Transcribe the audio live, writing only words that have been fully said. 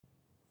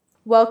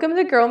Welcome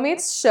to Girl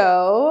Meets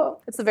Show.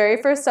 It's the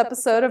very first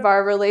episode of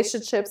our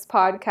relationships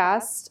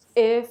podcast.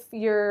 If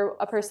you're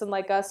a person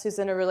like us who's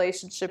in a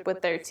relationship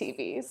with their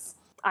TVs.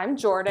 I'm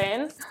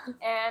Jordan.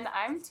 And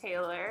I'm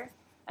Taylor.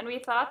 And we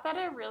thought that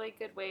a really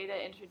good way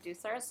to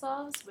introduce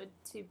ourselves would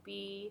to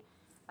be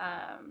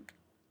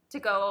to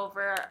go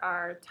over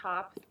our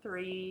top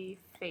 3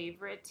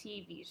 favorite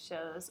TV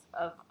shows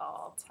of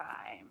all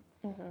time.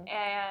 Mm-hmm.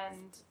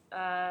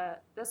 And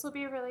this will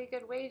be a really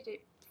good way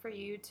for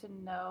you to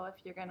know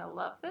if you're going to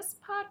love this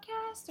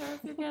podcast or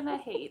if you're going to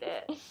hate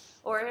it.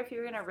 Or if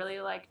you're going to really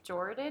like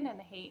Jordan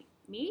and hate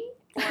me,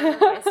 or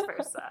vice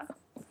versa.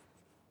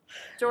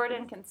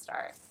 Jordan can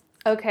start.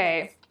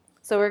 Okay,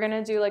 so we're going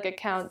to do like a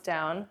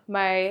countdown.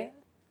 My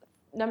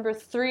number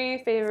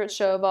 3 favorite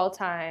show of all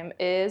time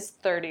is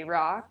 30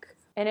 Rock.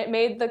 And it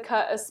made the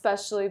cut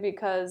especially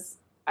because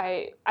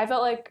I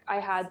felt like I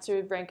had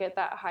to rank it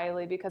that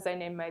highly because I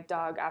named my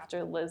dog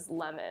after Liz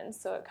Lemon,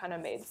 so it kind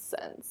of made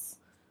sense.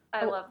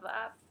 I love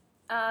that.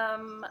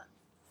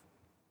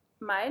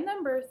 My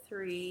number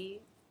 3,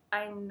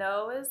 I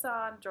know is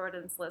on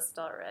Jordan's list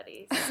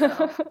already.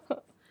 So,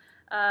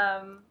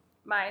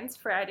 mine's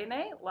Friday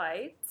Night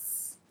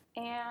Lights,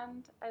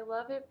 and I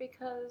love it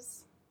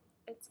because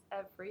it's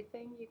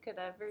everything you could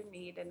ever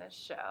need in a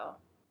show.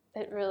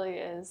 It really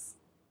is.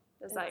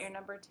 Is that your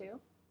number 2?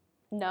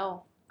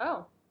 No.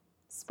 Oh.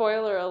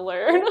 Spoiler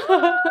alert.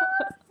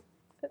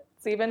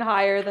 It's even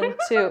higher than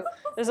 2.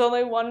 There's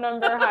only one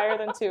number higher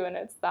than 2, and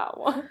it's that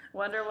one.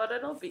 Wonder what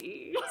it'll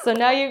be. So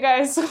now you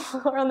guys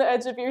are on the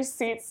edge of your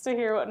seats to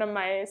hear what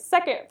my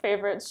second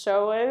favorite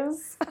show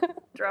is.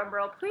 Drum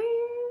roll,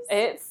 please.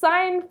 It's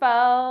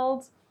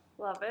Seinfeld.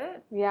 Love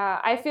it.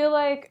 Yeah, I feel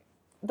like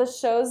the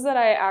shows that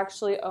I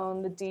actually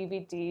own the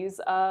DVDs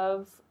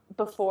of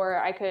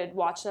before I could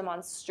watch them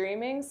on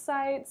streaming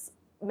sites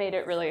made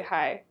it really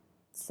high.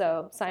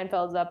 So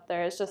Seinfeld's up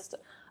there. It's just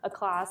a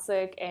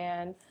classic,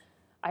 and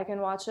I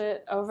can watch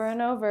it over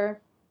and over.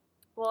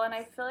 Well, and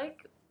I feel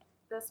like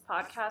this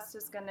podcast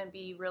is going to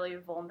be really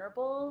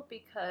vulnerable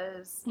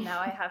because now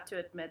I have to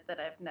admit that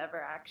I've never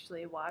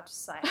actually watched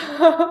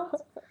Seinfeld.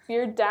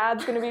 Your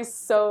dad's going to be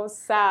so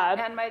sad.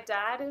 And my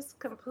dad is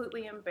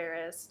completely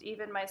embarrassed.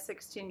 Even my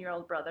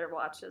 16-year-old brother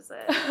watches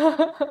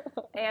it.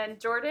 And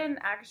Jordan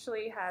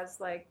actually has,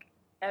 like,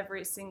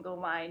 every single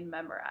line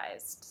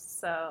memorized.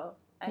 So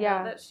I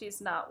know that she's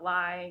not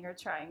lying or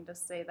trying to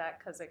say that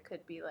because it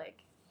could be,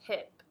 like,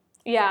 hip.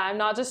 Yeah, I'm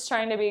not just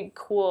trying to be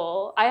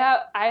cool. I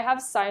have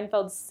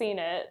Seinfeld seen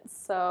it,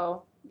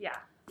 so... Yeah,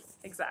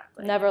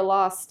 exactly. Never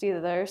lost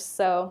either,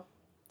 so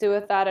do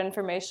with that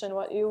information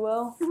what you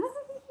will.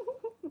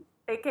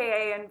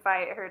 AKA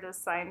invite her to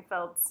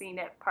Seinfeld seen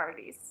it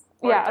parties.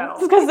 Yeah,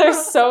 because they're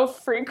so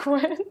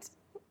frequent.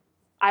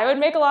 I would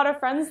make a lot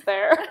of friends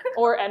there,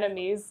 or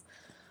enemies.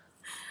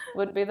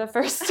 Would be the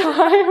first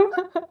time.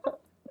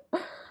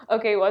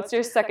 Okay, what's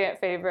your second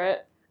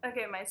favorite?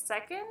 Okay, my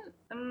second,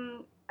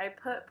 I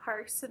put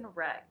Parks and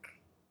Rec.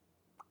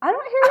 I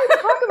don't hear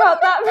you talk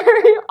about that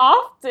very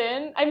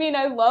often. I mean,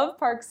 I love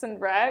Parks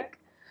and Rec.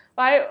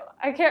 I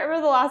can't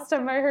remember the last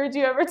time I heard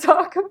you ever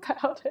talk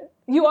about it.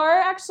 You are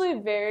actually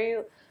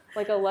very,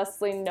 like, a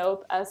Leslie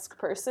Knope-esque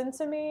person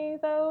to me,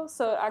 though,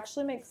 so it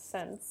actually makes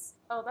sense.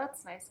 Oh,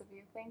 that's nice of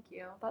you. Thank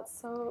you. That's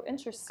so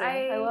interesting.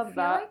 I love that.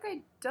 I feel like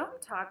I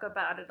don't talk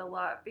about it a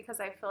lot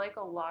because I feel like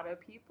a lot of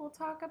people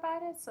talk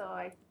about it, so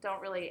I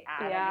don't really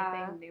add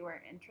anything new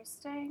or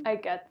interesting. I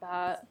get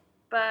that.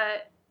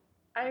 But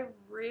I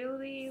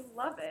really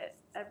love it.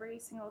 Every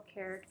single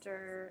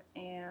character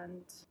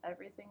and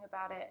everything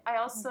about it. I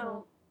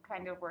also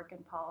kind of work in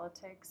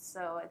politics,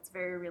 so it's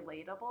very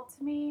relatable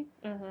to me.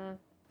 Mm-hmm.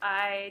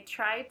 I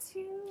try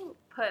to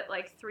put,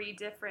 like, 3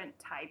 different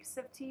types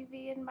of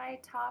TV in my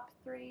top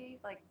 3,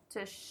 like,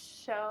 to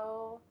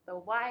show the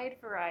wide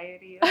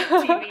variety of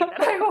TV that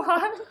I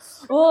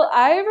watch. Well,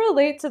 I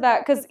relate to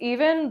that because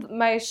even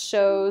my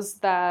shows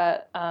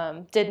that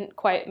didn't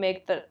quite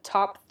make the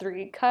top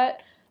 3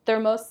 cut, they're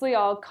mostly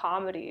all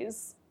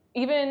comedies.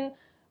 Even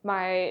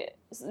my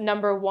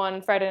number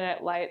 1, Friday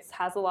Night Lights,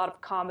 has a lot of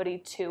comedy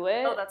to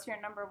it. Oh, that's your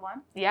number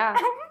 1? Yeah.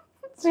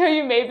 So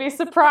you may be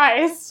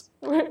surprised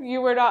you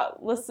were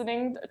not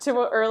listening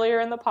to it earlier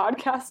in the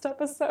podcast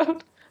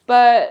episode.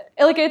 But,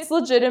 like, it's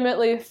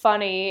legitimately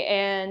funny,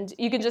 and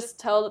you can just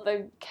tell that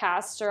the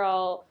cast are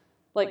all,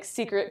 like,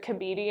 secret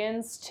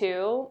comedians,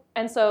 too.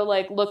 And so,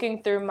 like,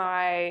 looking through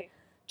my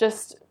there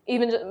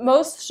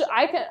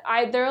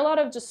are a lot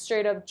of just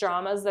straight up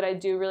dramas that I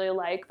do really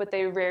like, but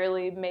they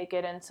rarely make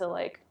it into,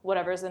 like,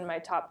 whatever's in my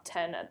top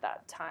 10 at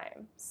that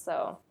time.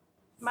 So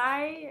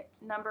my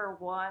number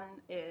 1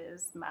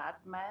 is Mad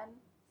Men.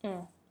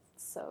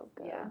 So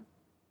good. Yeah.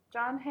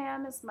 John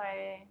Hamm is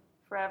my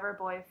forever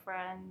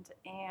boyfriend,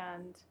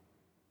 and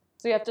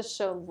so you have to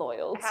show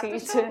loyalty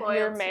to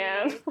your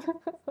man.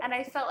 And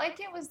I felt like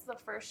it was the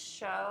first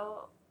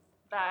show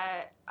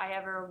that I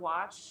ever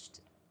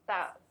watched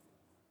that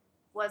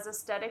was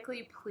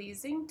aesthetically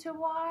pleasing to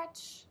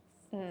watch.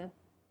 Yeah.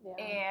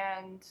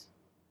 And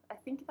I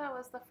think that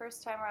was the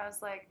first time where I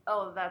was like,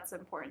 oh, that's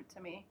important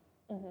to me.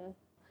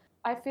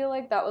 I feel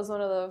like that was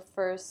one of the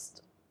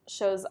first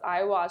shows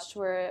I watched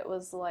where it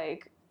was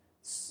like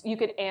you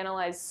could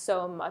analyze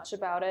so much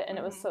about it, and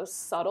it was so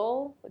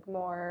subtle, like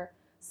more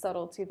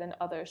subtlety than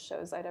other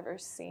shows I'd ever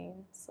seen.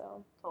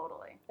 So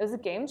Totally. it was a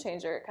game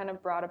changer. It kind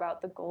of brought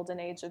about the golden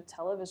age of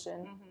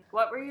television.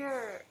 What were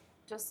your,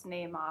 just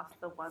name off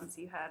the ones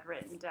you had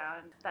written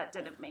down that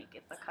didn't make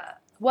it the cut?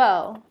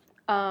 Well,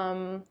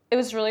 it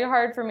was really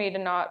hard for me to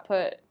not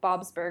put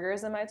Bob's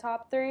Burgers in my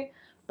top 3,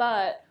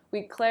 but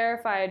we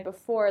clarified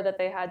before that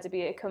they had to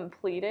be a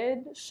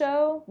completed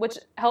show, which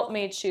helped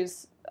me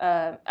choose.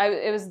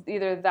 It was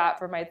either that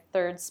for my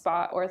 3rd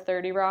spot or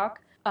 30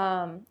 Rock.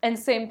 And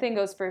same thing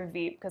goes for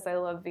Veep, because I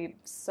love Veep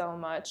so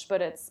much,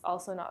 but it's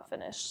also not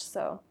finished.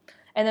 So,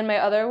 and then my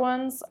other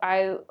ones,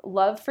 I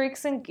love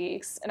Freaks and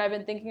Geeks, and I've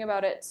been thinking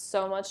about it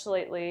so much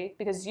lately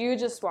because you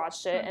just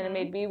watched it, and it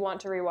made me want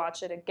to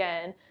rewatch it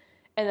again.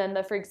 And then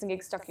the Freaks and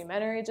Geeks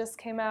documentary just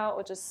came out,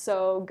 which is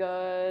so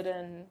good,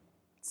 and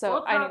so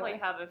we'll probably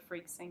have a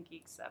Freaks and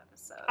Geeks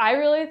episode. I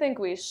really think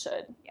we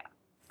should. Yeah.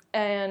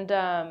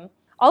 And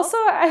also,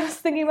 I was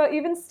thinking about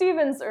Even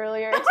Stevens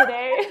earlier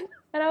today,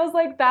 and I was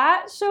like,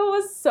 that show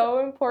was so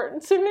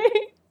important to me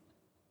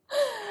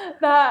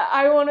that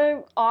I want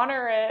to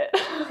honor it.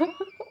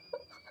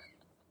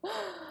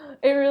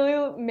 It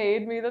really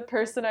made me the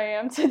person I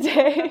am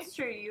today. That's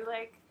true. You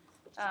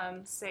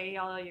say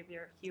all of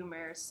your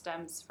humor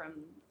stems from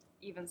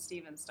Even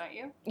Stevens, don't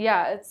you?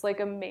 Yeah, it's like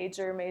a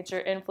major,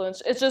 major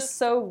influence. It's just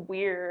so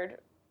weird,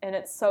 and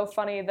it's so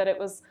funny that it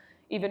was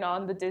even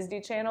on the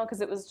Disney Channel,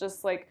 because it was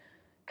just like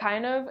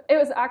it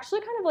was actually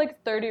kind of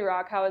like 30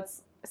 Rock, how it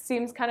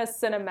seems kind of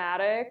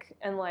cinematic,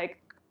 and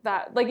like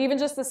that, like even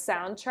just the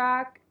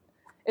soundtrack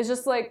is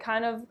just like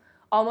kind of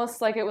almost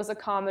like it was a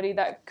comedy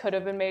that could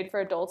have been made for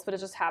adults, but it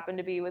just happened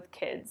to be with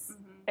kids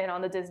and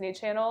on the Disney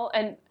Channel.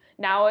 And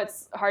now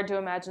it's hard to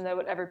imagine that it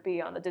would ever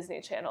be on the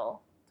Disney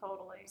Channel.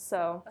 Totally.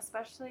 So,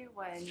 especially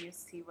when you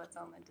see what's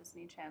on the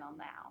Disney Channel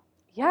now.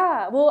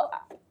 Yeah, well,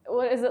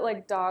 what is it,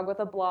 like Dog with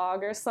a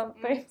Blog or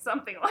something?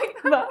 Something like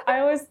that. But I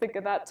always think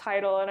of that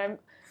title, and I'm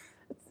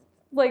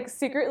like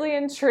secretly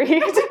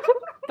intrigued.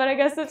 But I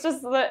guess it's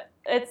just that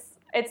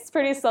it's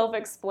pretty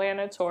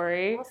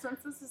self-explanatory. Well,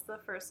 since this is the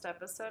first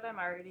episode, I'm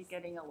already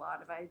getting a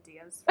lot of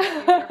ideas for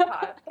future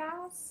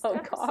podcasts. Oh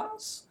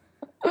gosh.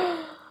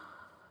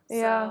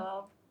 Yeah. So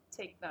I'll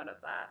take note of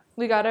that.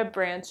 We gotta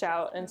branch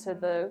out into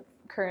the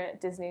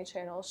current Disney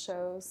Channel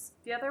shows.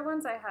 The other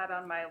ones I had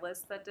on my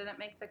list that didn't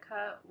make the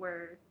cut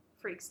were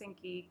Freaks and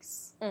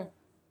Geeks.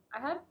 I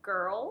had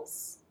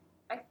Girls.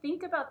 I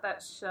think about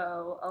that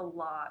show a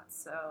lot,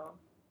 so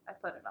I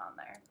put it on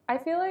there. I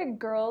feel like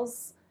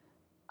Girls,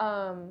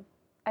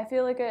 I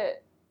feel like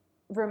it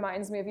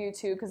reminds me of you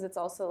too, because it's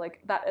also like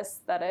that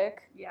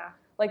aesthetic. Yeah.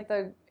 Like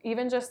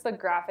even just the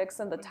graphics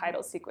and the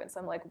title sequence,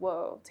 I'm like,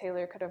 whoa,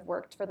 Taylor could have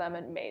worked for them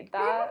and made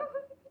that.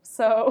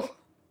 So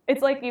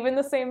it's like even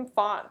the same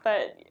font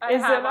that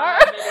is in our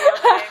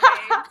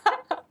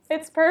video.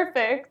 It's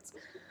perfect.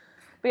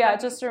 But yeah,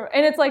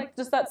 and it's like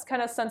just that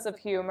kind of sense of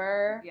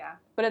humor. Yeah.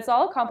 But it's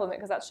all a compliment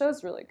because that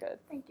show's really good.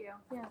 Thank you.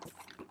 Yeah.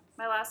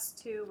 My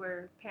last 2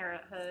 were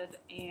Parenthood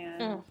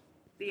and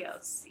The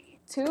OC.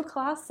 2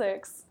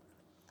 classics.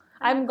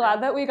 I'm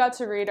glad that we got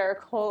to read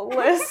our whole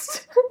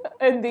list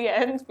in the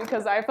end,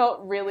 because I felt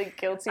really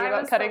guilty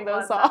about cutting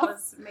those off. I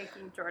was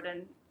making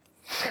Jordan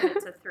put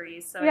it to 3.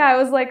 So yeah, I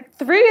was like,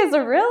 3 is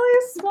a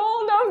really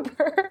small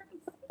number.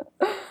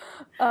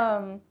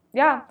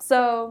 Yeah,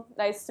 so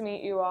nice to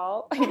meet you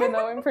all, even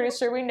though I'm pretty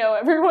sure we know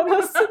everyone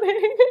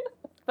listening.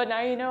 But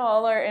now you know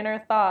all our inner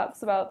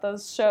thoughts about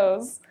those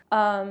shows.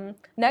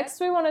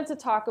 Next, we wanted to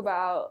talk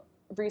about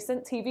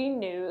recent TV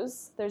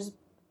news. There's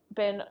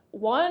been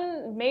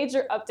one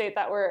major update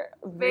that we're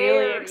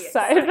really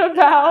excited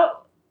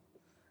about.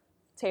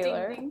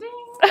 Taylor. Ding,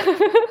 ding,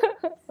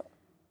 ding.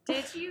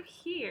 Did you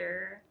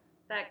hear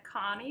that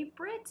Connie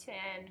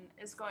Britton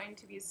is going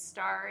to be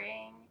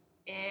starring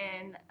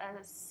in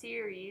a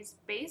series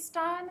based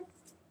on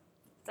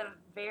the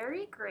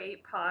very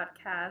great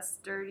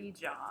podcast Dirty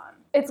John?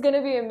 It's going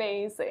to be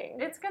amazing.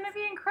 It's going to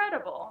be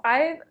incredible.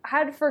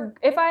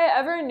 If I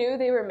ever knew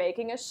they were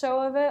making a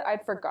show of it,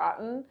 I'd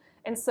forgotten.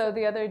 And so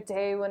the other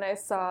day when I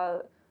saw,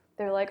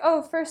 they're like,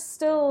 oh, first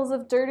stills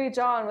of Dirty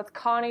John with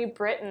Connie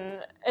Britton.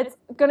 It's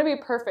going to be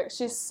perfect.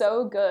 She's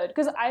so good.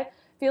 Because I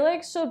feel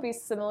like she'll be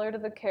similar to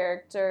the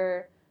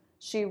character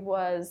she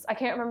was. I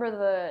can't remember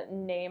the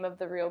name of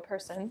the real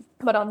person,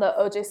 but on the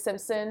O.J.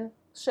 Simpson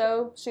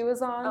show she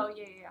was on. Oh,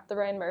 yeah. The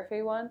Ryan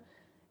Murphy one.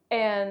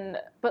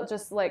 But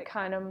just like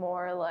kind of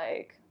more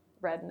like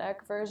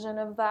redneck version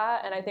of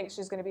that, and I think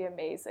she's going to be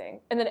amazing.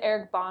 And then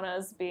Eric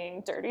Bana's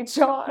being Dirty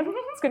John.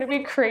 It's going to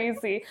be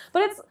crazy.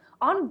 But it's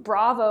on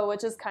Bravo,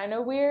 which is kind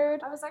of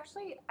weird.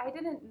 I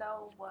didn't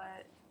know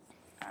what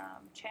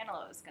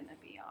channel it was going to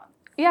be on.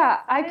 Yeah,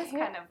 It's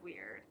kind of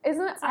weird.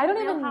 Isn't it? It's like I don't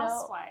Real even know.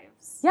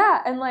 Housewives.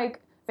 Yeah, and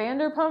like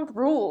Vanderpump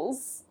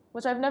Rules,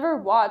 which I've never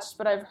watched,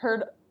 but I've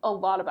heard a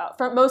lot about,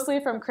 mostly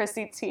from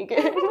Chrissy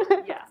Teigen.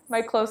 Yes.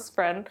 My close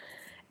friend.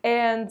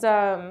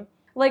 And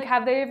Like,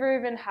 have they ever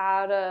even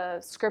had a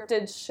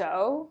scripted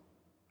show?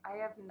 I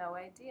have no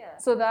idea.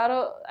 So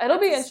it'll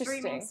be That's a interesting.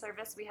 streaming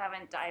service we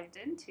haven't dived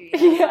into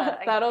yet. Yeah,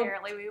 but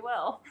apparently we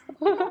will.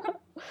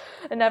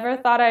 I never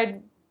thought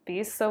I'd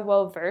be so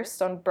well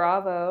versed on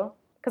Bravo.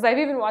 Because I've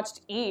even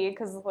watched E,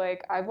 because,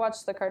 like, I've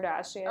watched the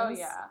Kardashians. Oh,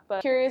 yeah.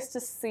 But curious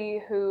to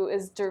see who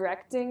is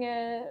directing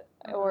it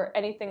or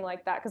anything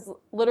like that. Because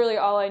literally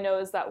all I know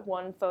is that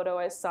one photo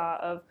I saw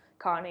of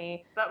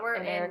Connie. But we're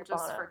and in Eric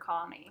just Bana. for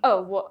Connie.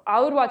 Oh, well,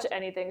 I would watch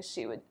anything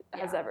she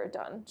has ever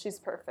done. She's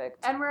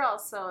perfect. And we're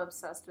also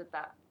obsessed with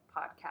that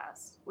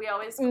podcast. We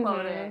always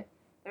quote it.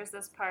 There's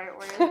this part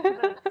where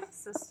the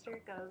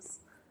sister goes,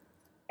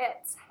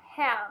 "It's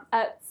ham."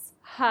 It's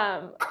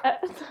ham.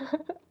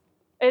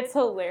 It's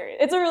hilarious.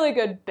 It's a really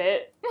good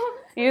bit.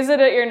 Use it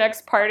at your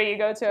next party you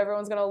go to.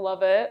 Everyone's going to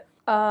love it.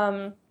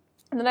 The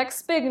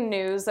next big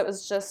news that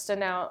was just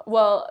announced,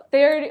 well, we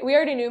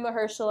already knew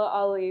Mahershala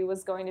Ali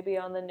was going to be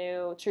on the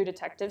new True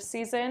Detective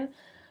season,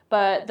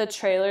 but the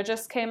trailer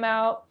just came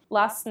out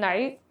last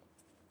night.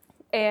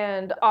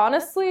 And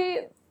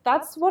honestly,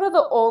 that's one of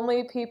the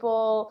only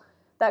people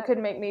that could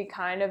make me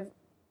kind of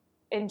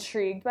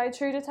intrigued by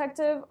True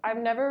Detective. I've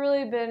never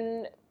really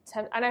been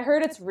and I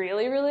heard it's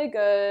really, really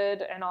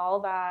good and all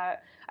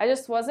that. I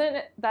just wasn't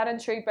that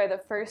intrigued by the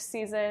first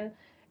season.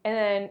 And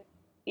then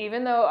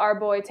even though our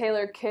boy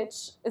Taylor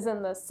Kitsch is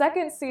in the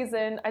second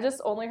season, I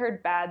just only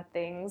heard bad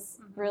things,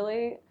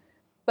 really.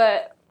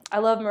 But I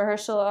love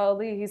Mahershala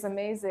Ali. He's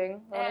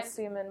amazing. I want to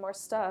see him in more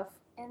stuff.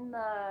 In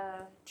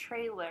the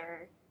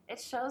trailer, it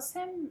shows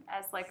him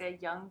as, like, a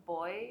young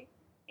boy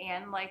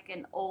and, like,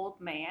 an old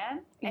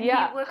man. And he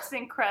looks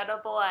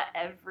incredible at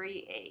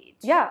every age.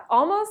 Yeah,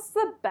 almost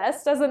the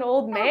best as an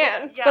old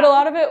man. But a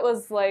lot of it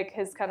was, like,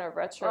 his kind of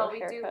retro haircut.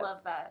 Well, we do love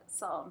that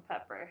salt and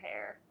pepper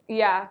hair.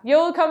 Yeah,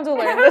 you'll come to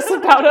learn this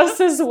about us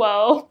as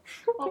well.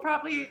 Well,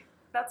 probably,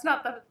 that's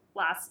not the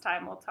last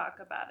time we'll talk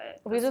about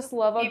it. We just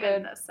love a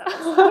good... this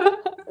episode.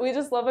 We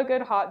just love a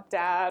good hot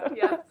dad.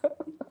 Yeah.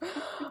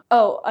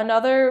 Oh,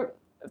 another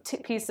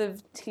piece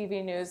of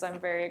TV news I'm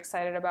very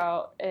excited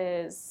about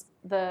is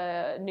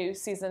the new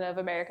season of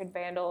American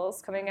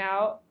Vandals coming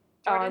out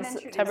Jordan on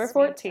September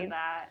 14th. Me to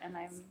that, and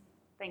I'm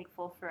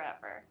thankful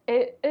forever.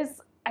 It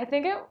is, I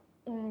think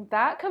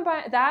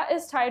that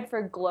is tied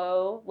for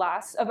Glow,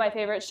 of my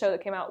favorite show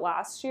that came out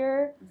last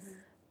year.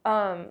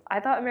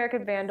 I thought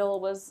American Vandal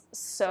was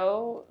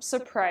so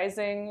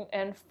surprising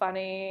and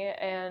funny,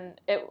 and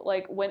it,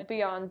 like, went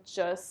beyond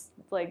just,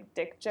 like,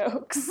 dick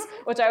jokes,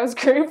 which I was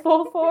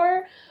grateful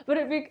for. But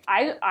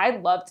I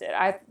loved it.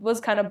 I was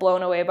kind of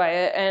blown away by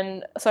it,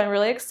 and so I'm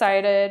really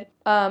excited.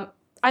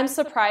 I'm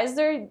surprised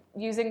they're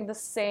using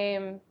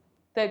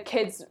the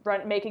kids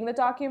making the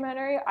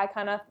documentary. I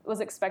kind of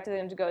was expecting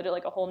them to go to,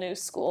 like, a whole new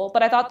school,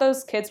 but I thought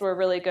those kids were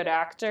really good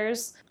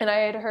actors, and I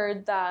had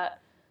heard that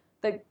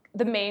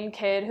the main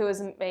kid who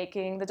was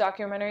making the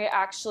documentary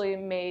actually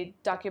made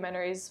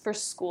documentaries for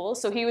school,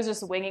 so he was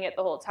just winging it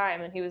the whole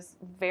time, and he was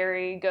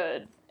very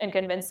good and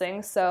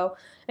convincing, so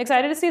I'm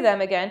excited to see them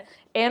again.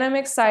 And I'm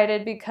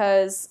excited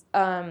because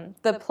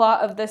the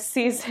plot of this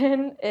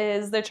season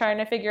is they're trying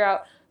to figure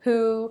out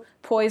who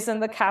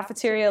poisoned the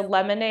cafeteria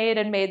lemonade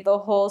and made the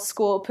whole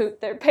school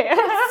poop their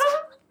pants.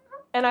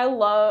 And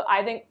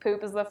I think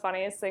poop is the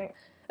funniest thing.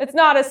 It's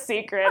not a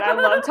secret. I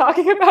love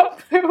talking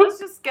about poop. Let's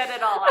just get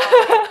it all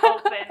out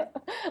open.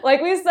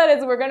 Like we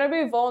said, we're going to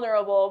be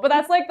vulnerable, but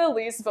that's, like, the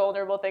least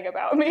vulnerable thing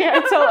about me. I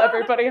tell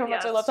everybody how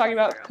much I love talking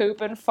about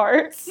poop and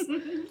farts.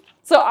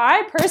 So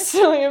I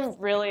personally am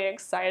really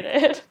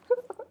excited.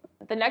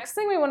 The next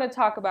thing we want to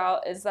talk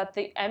about is that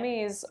the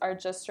Emmys are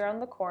just around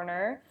the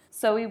corner.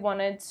 So we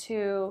wanted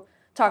to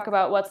talk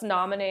about what's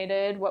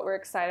nominated, what we're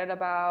excited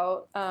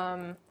about.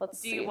 Let's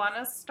see. Do you want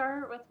to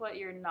start with what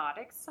you're not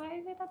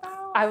excited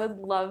about? I would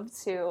love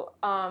to.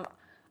 I'm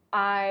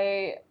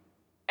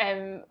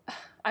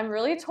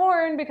really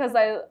torn because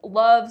I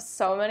love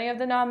so many of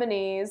the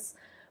nominees,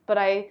 but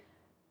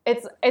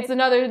it's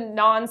another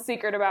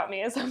non-secret about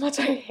me is how much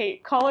I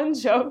hate Colin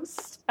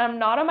Jost. I'm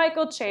not a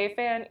Michael Che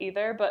fan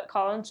either, but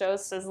Colin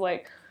Jost is,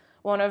 like,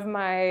 one of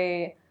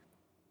my,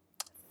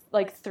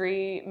 like,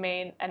 3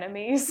 main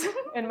enemies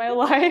in my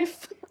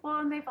life. Well,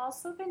 and they've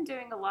also been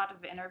doing a lot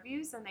of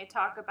interviews, and they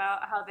talk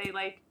about how they,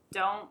 like,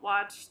 don't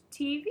watch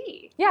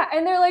TV. Yeah,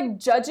 and they're, like,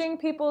 judging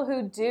people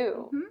who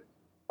do. Mm-hmm.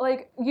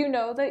 Like, you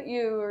know that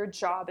your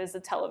job is a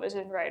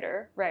television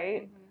writer,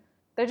 right? Mm-hmm.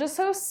 They're just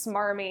so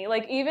smarmy.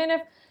 Like, even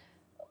if,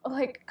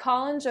 like,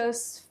 Colin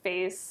Jost's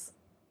face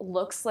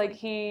looks like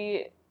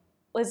he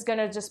is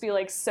gonna just be,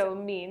 like, so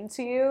mean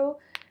to you,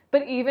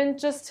 but even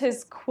just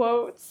his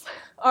quotes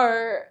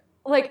are,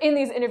 like, in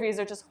these interviews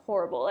are just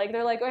horrible. Like,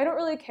 they're like, I don't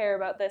really care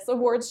about this.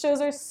 Awards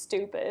shows are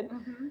stupid.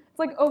 Mm-hmm. It's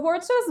like,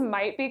 awards shows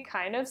might be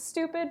kind of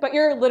stupid, but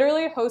you're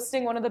literally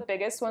hosting one of the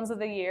biggest ones of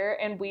the year,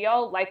 and we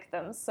all like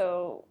them,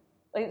 so,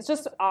 like, it's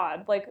just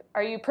odd. Like,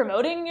 are you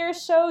promoting your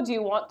show? Do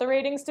you want the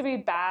ratings to be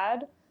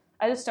bad?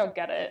 I just don't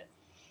get it.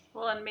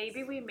 Well, and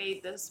maybe we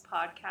made this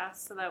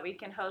podcast so that we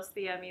can host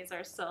the Emmys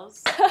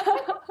ourselves,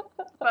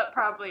 but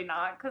probably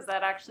not, because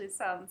that actually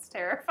sounds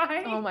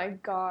terrifying. Oh my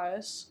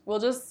gosh. We'll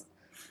just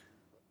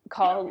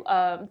call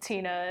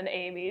Tina and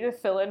Amy to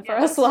fill in for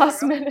us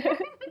last minute.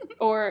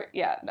 Or,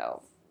 yeah,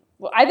 no.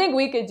 Well, I think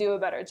we could do a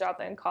better job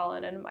than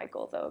Colin and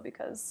Michael, though,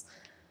 because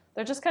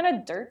they're just kind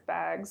of dirt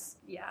bags.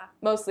 Yeah.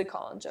 Mostly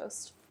Colin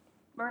Jost.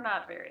 We're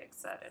not very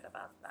excited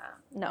about that.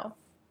 No.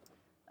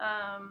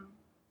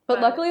 But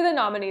luckily the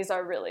nominees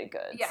are really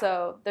good. Yeah.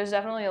 So there's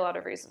definitely a lot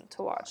of reason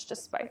to watch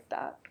despite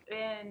that.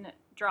 In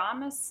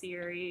drama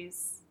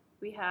series,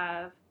 we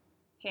have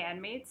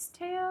Handmaid's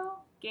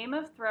Tale, Game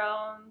of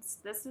Thrones,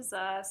 This Is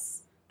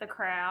Us, The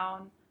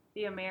Crown,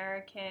 The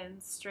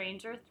Americans,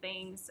 Stranger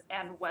Things,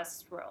 and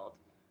Westworld.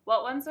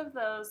 What ones of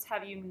those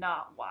have you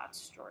not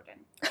watched,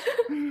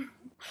 Jordan?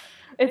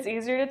 It's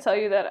easier to tell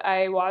you that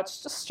I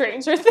watched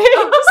Stranger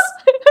Things.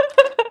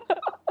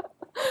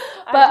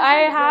 But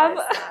I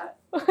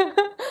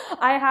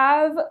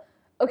have,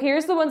 okay,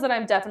 here's the ones that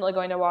I'm definitely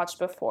going to watch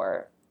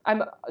before.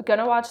 I'm going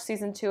to watch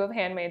season 2 of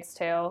Handmaid's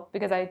Tale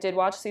because I did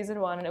watch season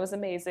 1 and it was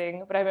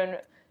amazing, but I've been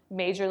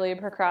majorly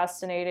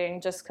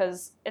procrastinating just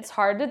because it's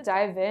hard to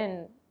dive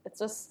in. It's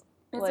just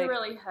It's a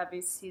really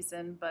heavy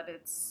season, but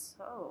it's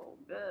so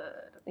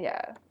good.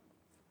 Yeah.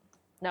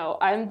 No,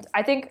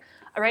 I think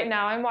right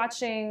now I'm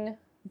watching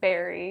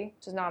Barry,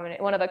 which is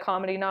one of the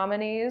comedy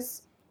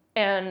nominees,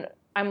 and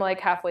I'm like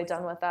halfway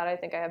done with that. I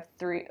think I have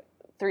three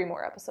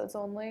more episodes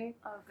only.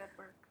 Oh, good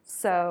work.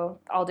 So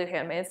I'll do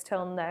Handmaid's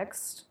Tale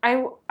next.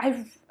 I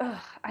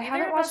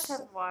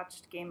haven't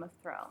watched Game of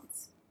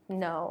Thrones.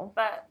 No.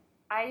 But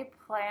I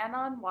plan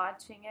on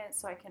watching it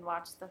so I can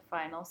watch the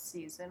final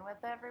season with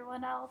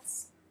everyone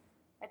else.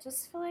 I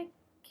just feel like,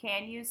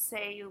 can you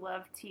say you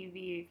love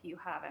TV if you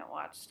haven't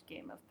watched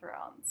Game of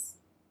Thrones?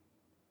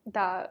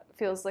 That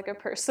feels like a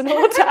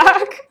personal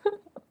attack.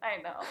 I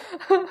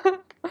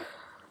know.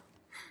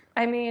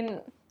 I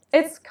mean,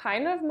 it's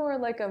kind of more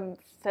like a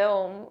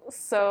film,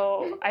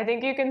 so I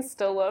think you can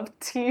still love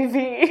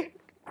TV.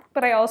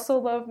 But I also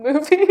love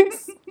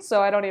movies,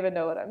 so I don't even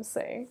know what I'm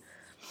saying.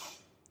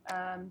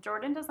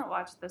 Jordan doesn't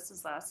watch This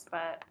Is Us,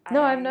 but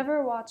I've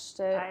never watched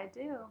it. I do.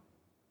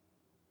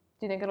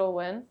 Do you think it'll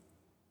win?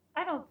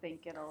 I don't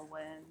think it'll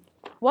win.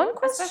 One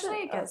question.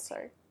 Especially against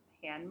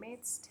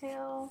Handmaid's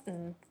Tale.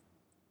 Mm.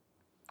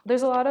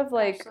 There's a lot of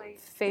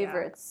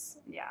favorites.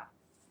 Yeah.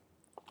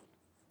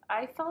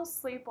 I fell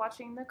asleep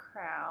watching The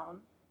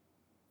Crown.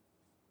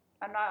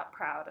 I'm not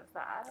proud of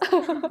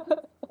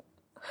that.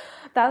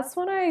 That's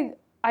when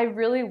I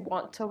really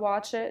want to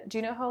watch it. Do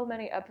you know how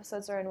many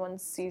episodes are in one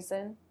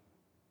season?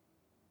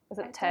 Is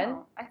it 10?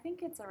 I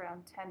think it's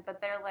around 10, but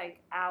they're like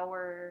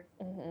hour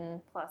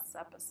plus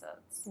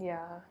episodes.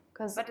 Yeah.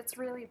 But it's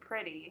really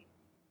pretty.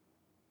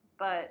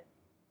 But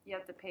you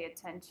have to pay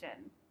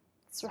attention.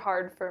 It's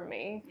hard for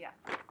me. Yeah.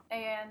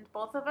 And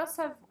both of us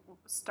have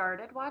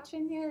started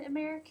watching The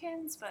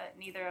Americans, but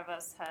neither of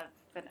us have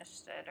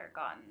finished it or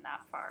gotten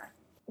that far.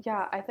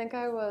 Yeah, I think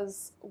I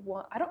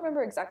don't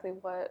remember exactly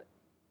what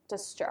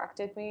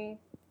distracted me.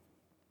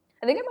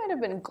 I think it might have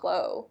been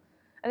Glow.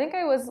 I think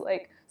I was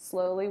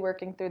slowly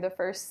working through the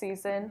first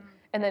season,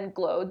 and then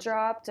Glow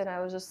dropped, and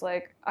I was just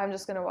like, I'm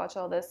just going to watch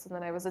all this, and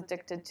then I was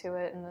addicted to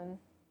it, and then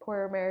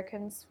poor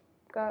Americans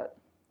got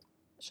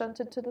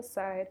shunted to the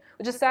side,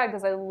 which is sad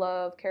because I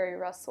love Kerry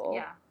Russell.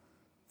 Yeah.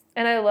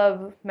 And I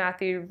love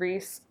Matthew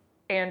Rhys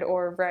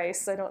or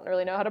Rice. I don't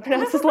really know how to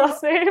pronounce his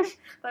last name.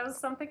 That was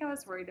something I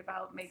was worried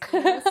about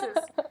making this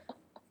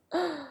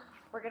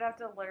we're going to have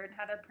to learn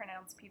how to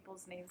pronounce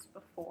people's names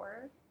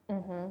before.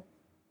 Mm-hmm.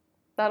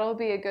 That'll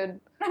be a good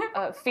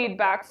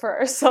feedback for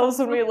ourselves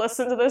when we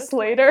listen to this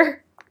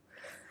later.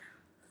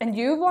 And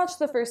you've watched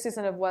the first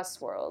season of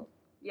Westworld.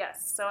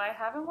 Yes, so I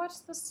haven't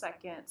watched the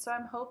second, so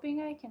I'm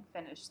hoping I can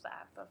finish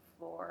that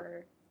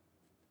before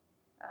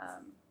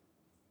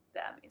the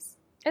Emmys.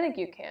 I think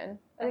you can.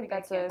 I think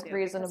that's a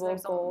reasonable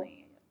goal.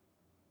 Only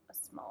a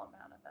small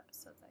amount of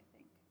episodes, I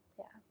think.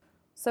 Yeah.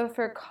 So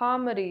for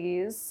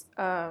comedies,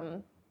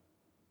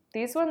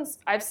 these ones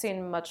I've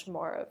seen much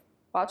more of.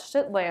 Watched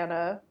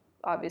Atlanta,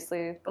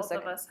 obviously. Both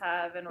of us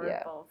have, and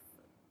we're both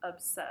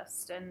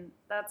obsessed, and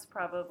that's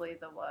probably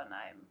the one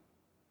I'm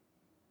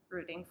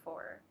rooting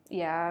for.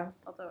 Yeah.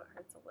 Although it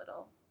hurts a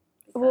little.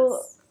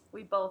 Because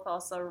we both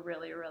also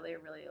really, really,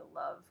 really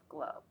love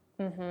Glow.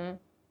 Mm-hmm.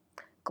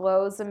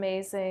 Glow is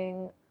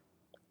amazing.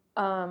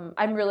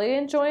 I'm really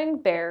enjoying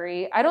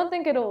Barry. I don't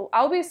think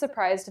I'll be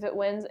surprised if it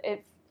wins.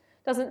 It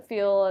doesn't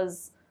feel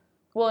as,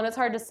 well, and it's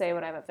hard to say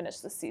when I haven't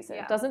finished the season.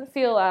 Yeah. It doesn't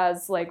feel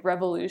as,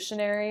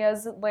 revolutionary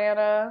as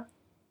Atlanta.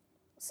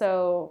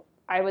 So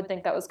I would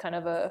think that was kind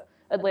of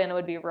Atlanta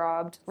would be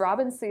robbed.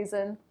 Robin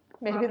season.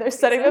 Maybe they're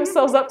setting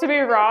themselves up to be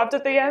robbed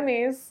at the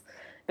Emmys.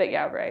 But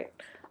yeah, right.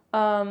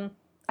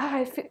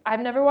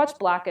 I've never watched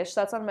Blackish.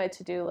 That's on my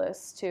to-do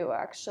list too,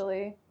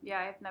 actually. Yeah,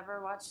 I've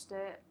never watched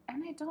it.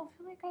 And I don't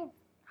feel like I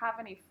have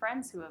any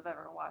friends who have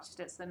ever watched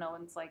it, so no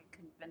one's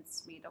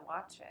convinced me to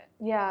watch it.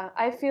 Yeah,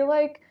 I feel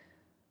like,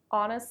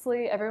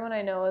 honestly, everyone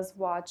I know is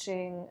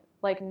watching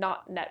like,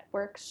 not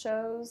network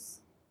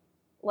shows.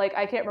 Like,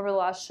 I can't remember the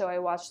last show I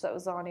watched that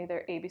was on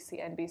either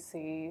ABC,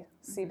 NBC,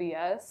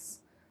 CBS.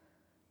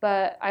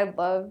 But I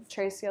love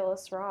Tracee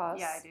Ellis Ross.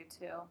 Yeah, I do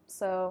too.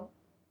 So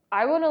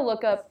I want to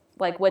look up,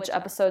 like, which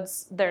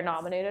episodes they're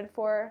nominated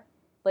for.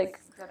 Like,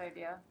 good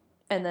idea.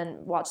 And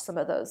then watch some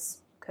of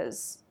those,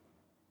 because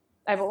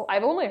I've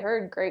only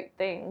heard great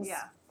things.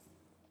 Yeah.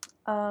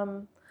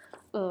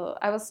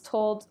 I was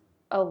told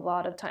a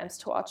lot of times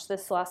to watch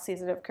this last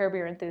season of Curb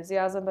Your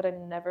Enthusiasm, but I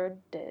never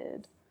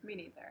did. Me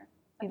neither.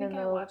 I think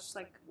I watched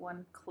like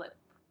one clip.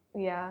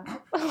 Yeah.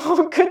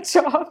 Oh, good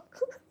job.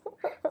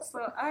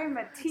 So I'm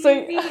a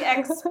TV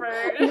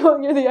expert.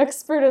 You're the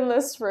expert in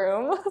this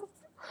room.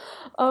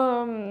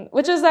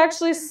 Which is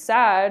actually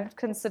sad,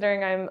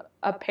 considering I'm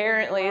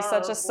apparently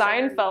such a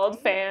Seinfeld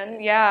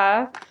fan.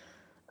 Yeah.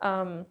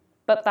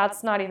 But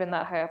that's not even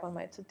that high up on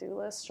my to-do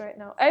list right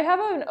now. I have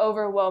an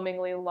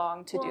overwhelmingly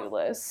long to-do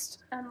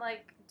list. And,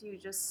 like, do you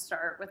just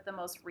start with the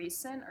most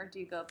recent, or do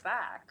you go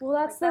back? Well,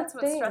 that's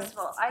what's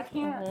stressful. I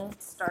can't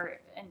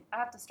start, and I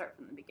have to start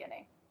from the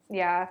beginning.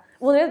 Yeah.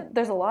 Well,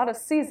 there's a lot of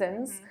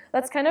seasons. Mm-hmm.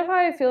 That's kind of how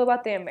I feel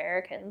about The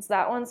Americans.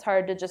 That one's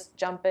hard to just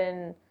jump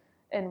in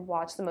and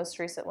watch the most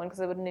recent one,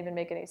 because it wouldn't even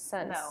make any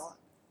sense. No.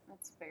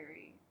 That's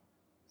very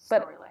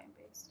storyline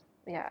based.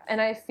 Yeah.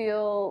 And I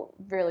feel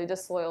really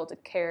disloyal to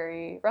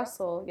Carrie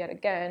Russell yet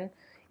again,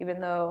 even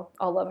though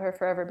I'll love her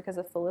forever because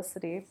of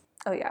Felicity.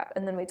 Oh, yeah.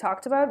 And then we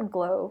talked about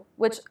Glow,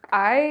 which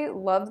I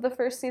loved the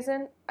first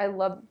season. I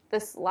loved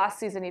this last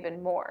season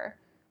even more.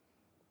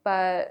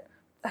 But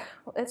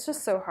it's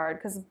just so hard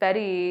because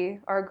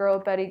our girl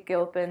Betty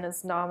Gilpin,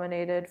 is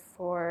nominated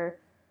for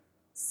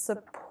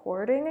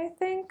supporting, I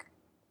think,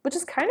 which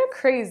is kind of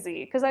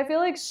crazy because I feel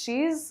like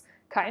she's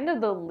kind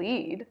of the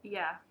lead.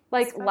 Yeah.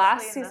 Like, especially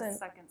last in season. The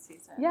second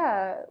season.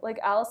 Yeah. Like,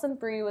 Alison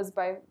Brie was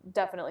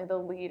definitely the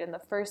lead in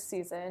the first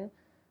season,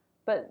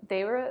 but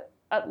they were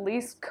at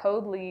least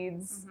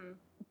co-leads,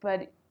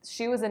 but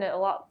she was in it a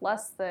lot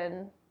less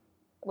than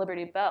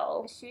Liberty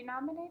Bell. Is she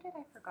nominated?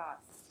 I forgot.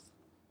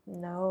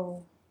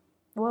 No.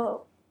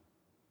 Well,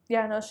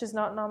 yeah, no, she's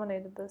not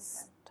nominated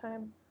this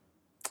time.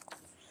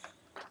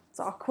 It's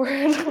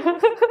awkward.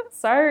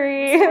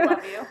 Sorry. We still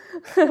love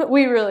you.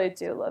 We really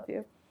do love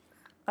you.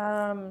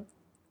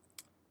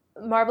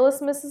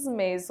 Marvelous Mrs.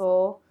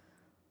 Maisel.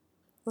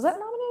 Was that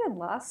nominated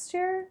last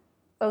year?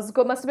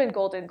 It must have been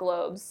Golden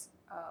Globes.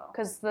 Oh.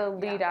 Because the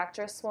lead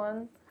actress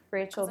won,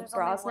 Rachel Brosnahan.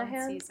 There's only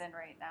one season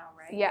right now,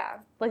 right? Yeah.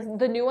 Like,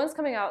 the new one's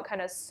coming out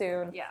kind of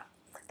soon. Yeah.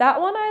 That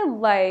one I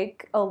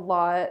like a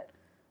lot.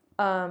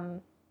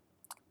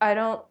 I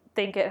don't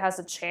think it has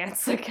a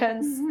chance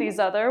against these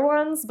other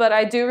ones, but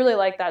I do really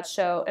like that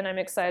show, and I'm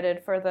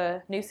excited for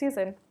the new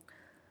season.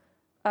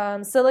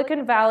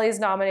 Silicon Valley is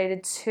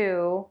nominated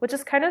too, which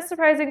is kind of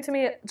surprising to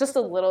me just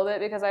a little bit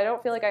because I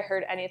don't feel like I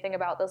heard anything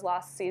about this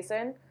last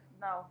season.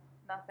 No,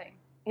 nothing.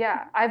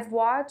 Yeah, I've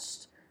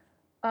watched...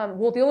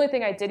 the only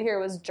thing I did hear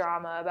was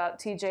drama about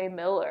TJ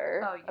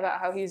Miller, about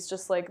how he's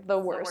just, like, the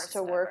worst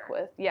to work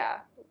with. Yeah.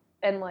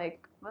 And,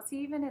 like... Was he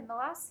even in the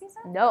last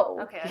season? No.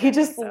 Okay. He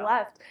just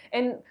left.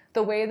 And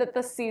the way that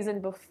the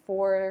season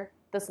before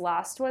this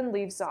last one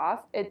leaves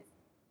off,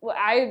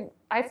 I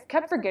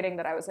kept forgetting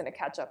that I was going to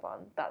catch up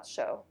on that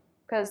show.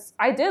 Because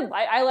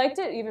I liked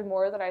it even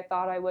more than I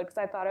thought I would, because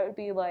I thought it would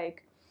be,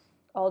 like,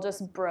 all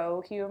just bro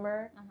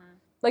humor.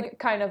 Like,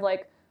 kind of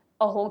like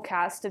a whole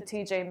cast of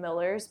TJ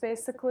Millers,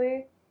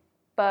 basically.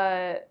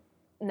 But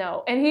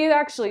no. And he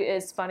actually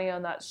is funny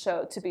on that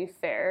show, to be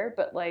fair.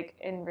 But, like,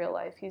 in real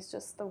life, he's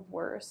just the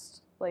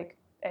worst. Like,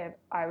 and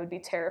I would be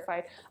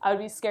terrified. I would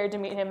be scared to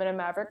meet him in a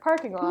Maverick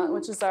parking lot,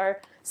 which is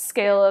our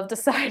scale of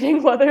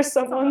deciding whether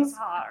someone's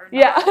hot or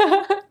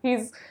not.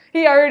 Yeah.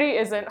 He already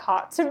isn't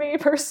hot to me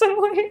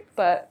personally,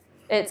 but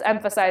it's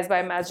emphasized by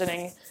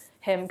imagining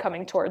him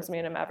coming towards me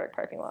in a Maverick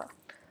parking lot.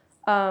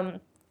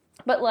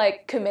 But,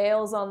 like,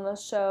 Kumail's on the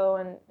show,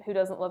 and who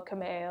doesn't love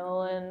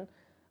Kumail?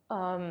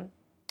 And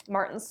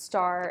Martin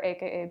Starr,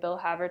 a.k.a. Bill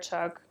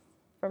Haverchuck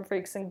from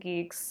Freaks and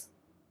Geeks.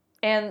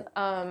 And,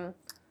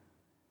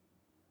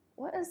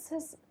 what is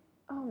his...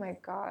 Oh, my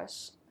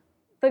gosh.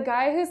 The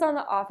guy who's on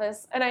The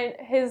Office, and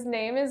his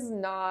name is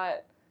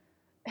not...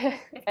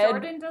 If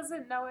Jordan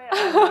doesn't know it,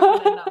 I'm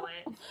not going to know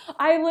it.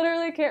 I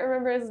literally can't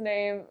remember his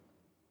name.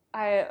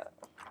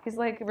 He's,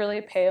 like,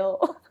 really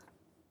pale.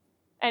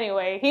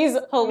 Anyway, he's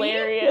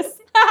hilarious.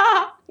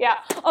 Yeah.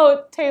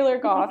 Oh, Taylor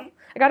Goff.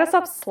 I gotta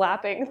stop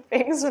slapping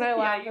things when I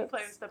laugh. Yeah, you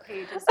play with the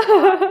pages.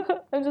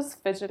 I'm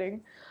just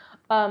fidgeting.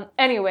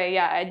 Anyway,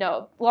 yeah, I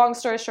know. Long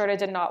story short, I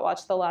did not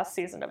watch the last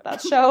season of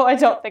that show. I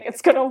don't think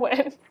it's gonna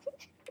win.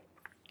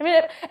 I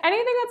mean,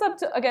 anything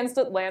that's against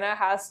Atlanta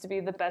has to be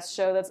the best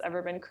show that's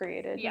ever been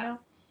created, you know?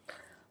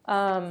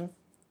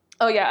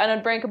 Oh, yeah, and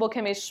Unbreakable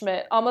Kimmy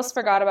Schmidt. Almost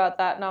forgot about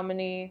that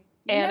nominee.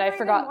 And I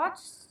forgot.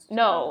 Watched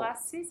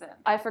last season.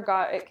 I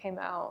forgot it came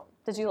out.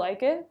 Did you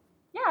like it?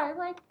 Yeah, I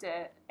liked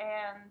it.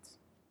 And,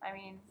 I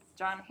mean,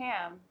 Jon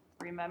Hamm,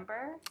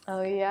 remember?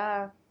 Oh,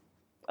 yeah.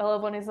 I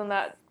love when he's in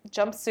that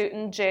jumpsuit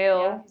in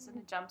jail. Yeah, he's in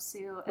a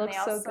jumpsuit. And Looks they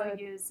also so good.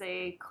 use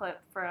a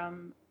clip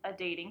from a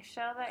dating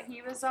show that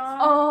he was on.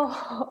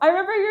 Oh, I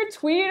remember your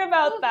tweet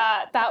about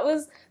that. That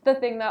was the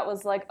thing that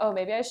was like, oh,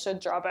 maybe I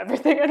should drop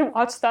everything and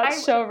watch that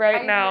show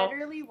now. I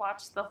literally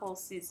watched the whole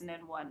season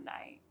in one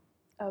night.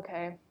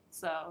 Okay.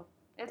 So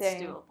it's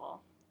Dang. doable.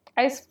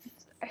 I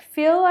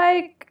feel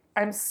like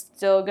I'm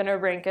still going to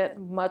rank it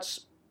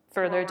much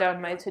further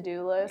down my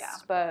to-do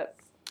list, but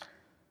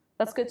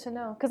that's good to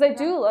know. Because I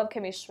do love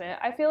Kimmy Schmidt.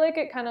 I feel like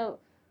it kind of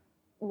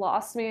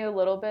lost me a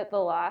little bit the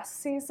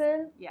last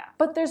season. Yeah.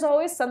 But there's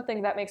always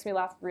something that makes me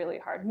laugh really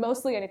hard.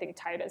 Mostly anything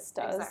Titus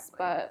does. Exactly.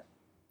 But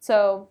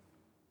so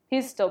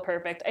he's still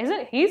perfect.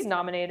 He's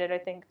nominated, I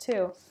think,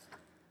 too.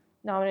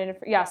 Nominated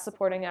for,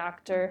 supporting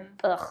actor.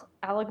 Mm-hmm. Ugh,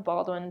 Alec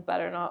Baldwin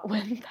better not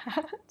win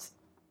that.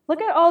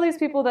 Look at all these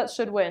people that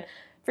should win.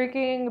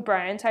 Freaking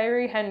Brian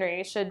Tyree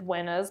Henry should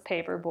win as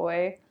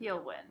Paperboy.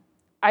 He'll win.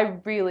 I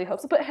really hope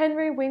so. But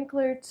Henry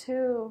Winkler,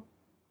 too.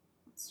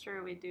 It's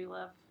true. We do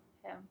love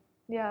him.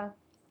 Yeah.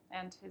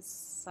 And his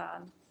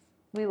son.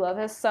 We love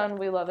his son.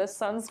 We love his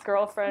son's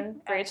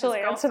girlfriend, Rachel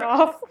girlfriend.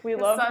 Antonoff. We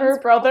love her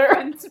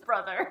brother.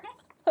 Brother.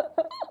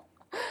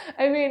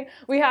 I mean,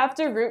 we have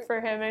to root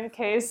for him in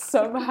case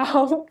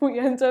somehow we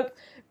end up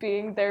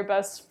being their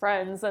best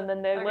friends and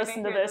then they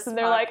listen to this and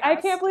they're like, I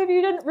can't believe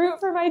you didn't root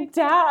for my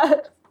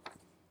dad.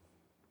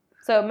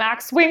 So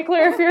Max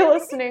Winkler, if you're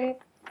listening,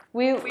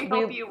 we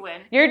hope you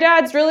win. Your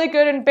dad's really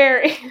good in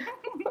Barry.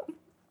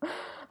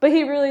 But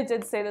he really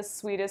did say the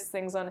sweetest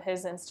things on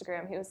his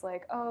Instagram. He was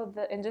like, oh,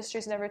 the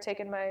industry's never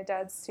taken my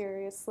dad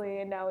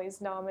seriously, and now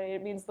he's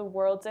nominated. It means the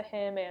world to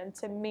him and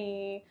to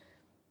me.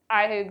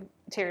 I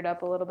teared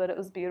up a little bit. It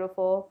was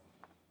beautiful.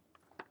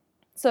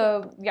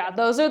 So, yeah,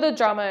 those are the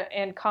drama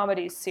and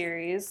comedy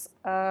series.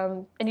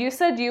 And you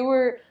said you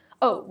were...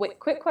 Oh, wait,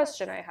 quick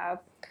question I have.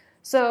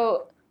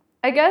 So,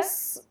 I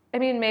guess... I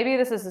mean, maybe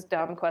this is a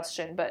dumb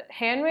question, but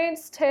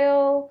Handmaid's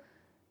Tale,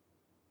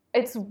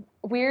 it's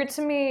weird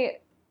to me...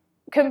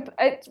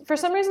 for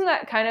some reason,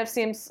 that kind of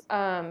seems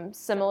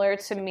similar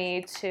to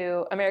me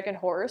to American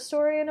Horror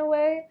Story in a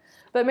way.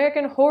 But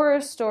American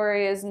Horror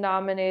Story is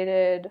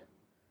nominated...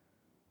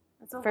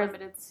 It's a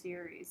limited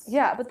series.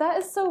 Yeah, but that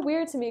is so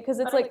weird to me because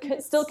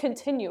it's still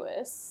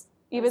continuous,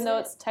 even though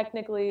it's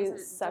technically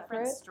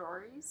separate. Different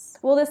stories?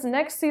 Well, this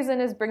next season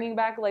is bringing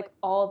back like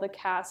all the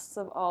casts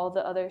of all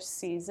the other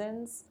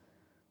seasons.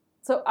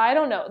 So I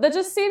don't know. That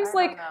just seems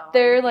like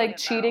they're like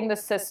cheating the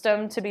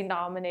system to be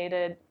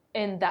nominated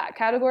in that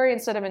category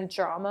instead of in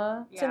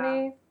drama to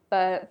me.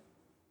 But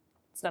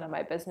it's none of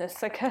my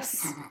business, I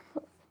guess.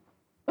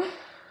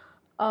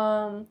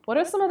 What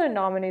are some other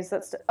nominees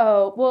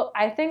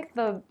I think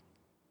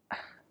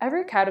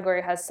every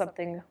category has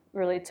something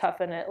really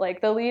tough in it.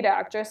 Like the lead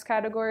actress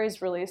category is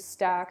really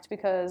stacked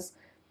because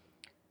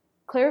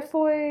Claire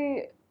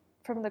Foy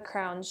from The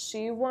Crown, did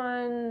she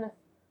win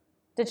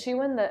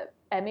the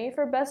Emmy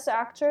for Best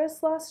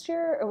Actress last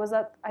year? Or was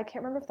that, I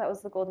can't remember if that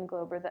was the Golden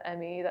Globe or the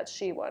Emmy that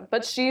she won.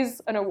 But she's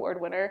an award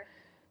winner.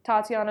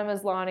 Tatiana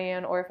Maslany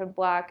in Orphan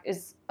Black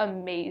is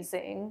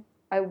amazing.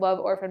 I love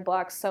Orphan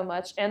Black so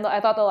much. And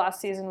I thought the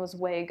last season was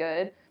way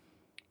good.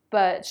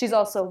 But she's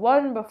also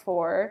won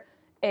before.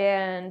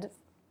 And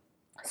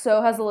so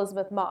has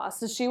Elizabeth Moss.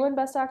 Did she win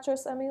Best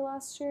Actress Emmy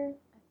last year?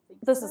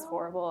 This is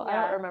horrible. Yeah.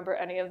 I don't remember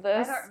any of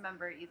this. I don't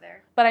remember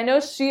either. But I know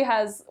she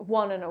has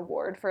won an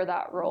award for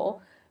that role.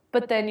 Mm-hmm.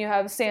 But then you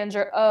have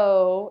Sandra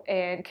Oh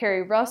and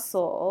Kerry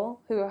Russell,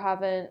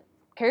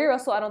 Kerry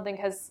Russell I don't think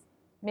has,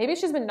 maybe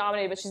she's been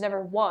nominated, but she's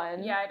never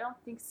won. Yeah, I don't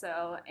think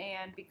so.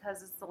 And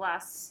because it's the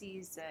last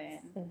season,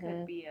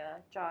 could be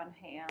a John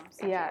Hamm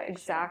situation. Yeah,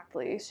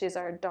 exactly. She's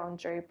our Don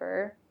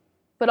Draper.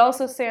 But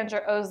also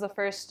Sandra Oh is the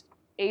first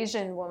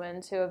Asian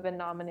woman to have been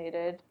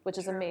nominated, which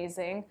is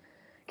amazing.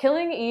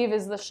 Killing Eve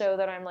is the show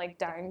that I'm like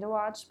dying to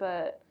watch,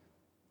 but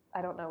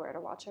I don't know where to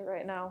watch it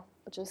right now,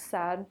 which is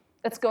sad.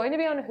 It's going to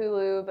be on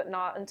Hulu, but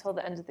not until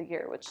the end of the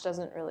year, which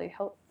doesn't really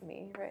help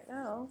me right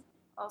now.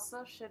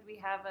 Also, should we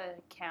have a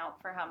count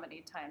for how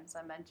many times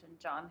I mentioned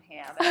John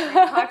Hamm in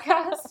every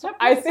podcast episode?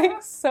 I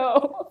think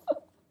so.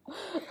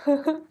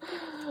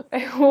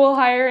 We'll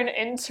hire an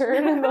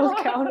intern and they'll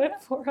count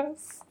it for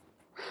us.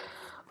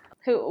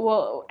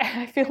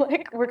 I feel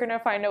like we're going to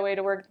find a way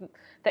to work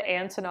the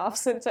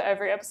Antonoffs into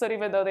every episode,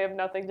 even though they have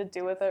nothing to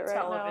do with it right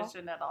now.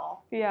 Television at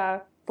all. Yeah.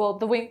 Well,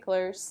 the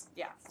Winklers.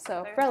 Yeah.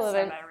 So, they're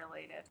relevant.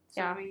 Semi-related.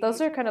 Yeah.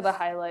 Those are kind of the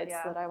highlights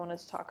that I wanted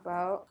to talk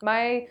about.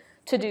 My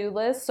to-do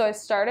list. So, I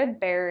started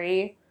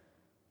Barry.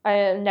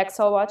 Next,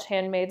 I'll watch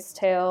Handmaid's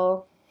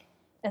Tale.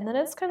 And then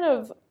it's kind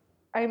of...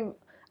 I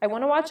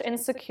want to watch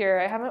Insecure.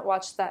 I haven't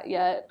watched that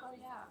yet. Oh,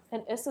 yeah.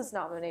 And Issa's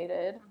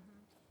nominated.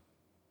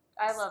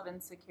 Mm-hmm. I love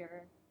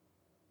Insecure.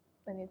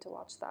 I need to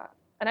watch that.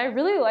 And I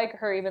really like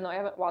her, even though I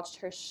haven't watched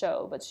her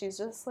show, but she's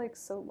just, like,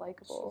 so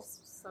likable.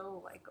 She's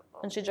so likable.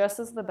 And she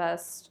dresses the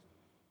best.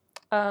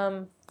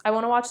 I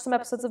want to watch some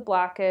episodes of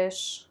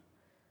Blackish.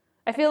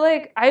 I feel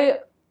like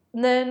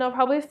then I'll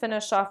probably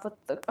finish off with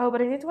but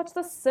I need to watch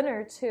The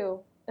Sinner,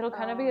 too. It'll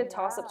kind of be a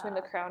toss-up between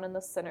The yeah. Crown and The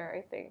Sinner,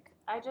 I think.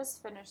 I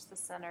just finished The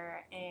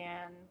Sinner,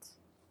 and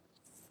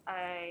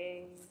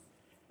I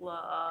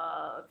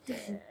loved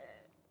it.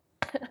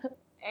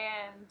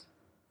 And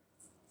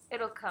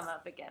it'll come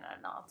up again,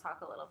 and I'll talk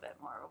a little bit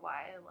more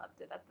why I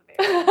loved it at the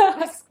very end of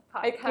this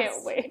podcast. I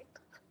can't wait.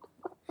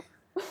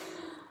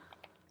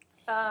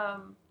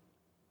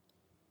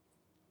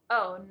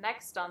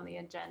 Next on the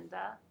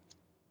agenda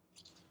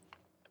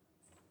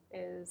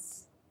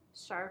is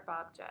Sharp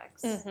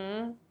Objects.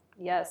 Mm-hmm.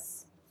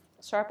 Yes.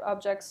 Sharp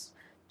Objects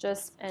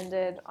just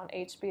ended on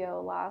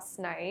HBO last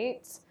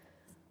night.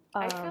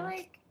 I feel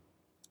like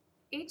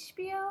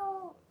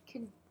HBO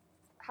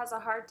has a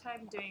hard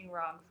time doing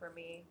wrong for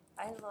me.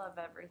 I love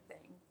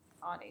everything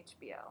on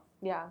HBO.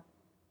 Yeah,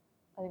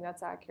 I think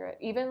that's accurate.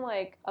 Even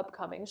like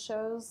upcoming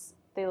shows,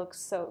 they look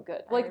so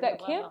good. Like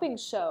that camping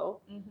show.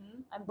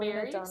 Mm-hmm. I'm Lena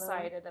very Dunham.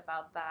 excited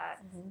about that.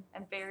 Mm-hmm.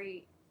 I'm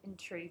very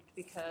intrigued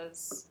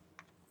because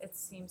it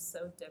seems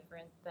so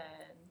different than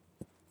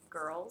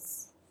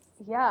Girls.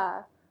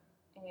 Yeah.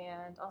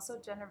 And also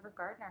Jennifer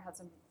Gardner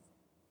hasn't,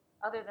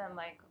 other than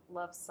like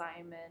Love,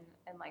 Simon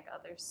and like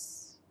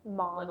others.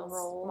 Mom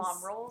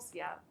roles,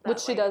 yeah. Which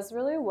she does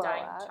really well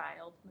Dying at.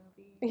 Child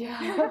movie.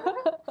 Yeah.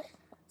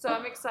 So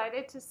I'm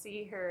excited to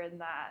see her in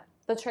that.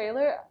 The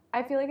trailer,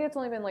 I feel like it's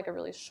only been like a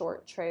really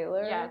short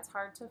trailer. Yeah, it's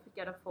hard to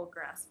get a full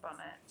grasp on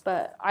it.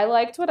 But I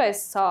liked what I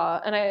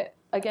saw, and I,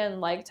 again,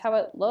 liked how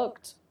it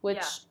looked,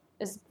 which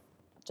is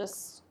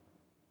just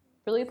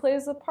really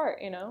plays a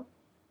part, you know?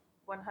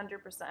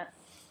 100%.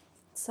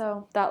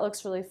 So that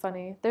looks really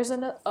funny. There's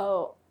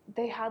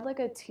they had like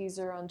a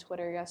teaser on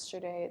Twitter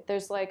yesterday.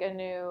 There's like a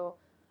new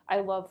I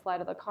Love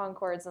Flight of the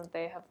Conchords, and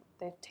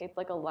they've taped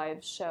like a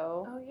live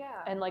show. Oh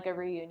yeah. And like a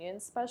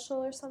reunion special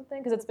or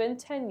something, because it's been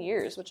 10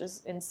 years, which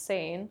is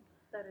insane.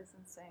 That is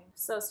insane.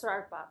 So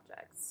Sharp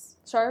Objects.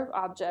 Sharp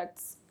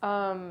Objects.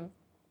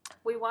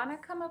 We want to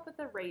come up with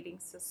a rating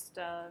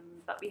system,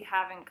 but we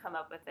haven't come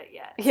up with it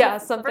yet. Yeah,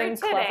 so something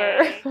for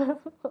today, clever.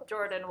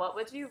 Jordan, what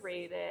would you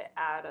rate it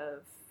out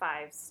of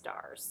 5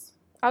 stars?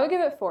 I would give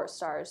it 4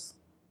 stars.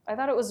 I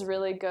thought it was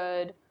really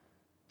good,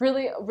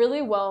 really,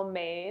 really well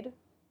made.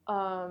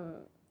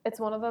 It's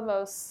one of the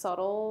most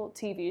subtle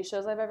TV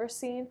shows I've ever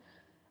seen.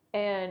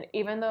 And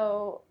even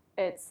though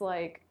it's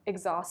like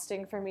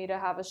exhausting for me to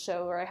have a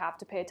show where I have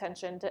to pay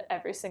attention to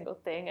every single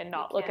thing and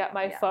not look at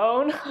my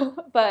phone,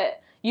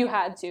 but you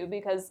had to,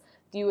 because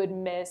you would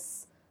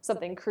miss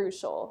something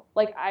crucial.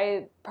 Like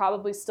I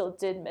probably still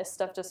did miss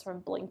stuff just from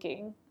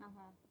blinking,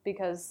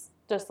 because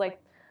just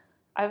like,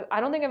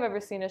 I don't think I've ever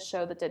seen a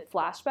show that did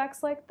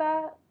flashbacks like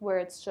that, where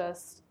it's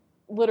just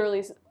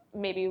literally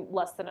maybe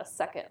less than a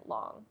second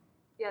long.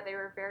 Yeah, they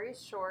were very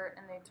short,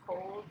 and they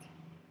told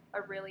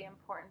a really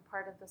important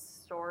part of the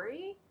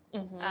story,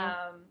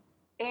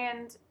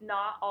 and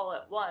not all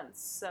at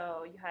once.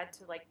 So you had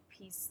to like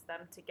piece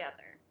them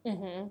together.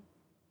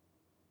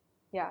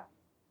 Yeah,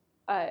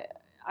 I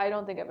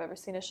don't think I've ever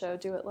seen a show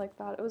do it like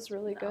that. It was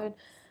really good.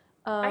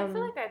 I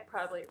feel like I'd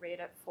probably rate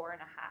it 4.5.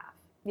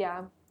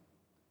 Yeah,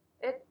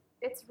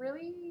 it's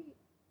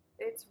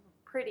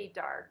pretty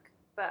dark,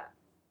 but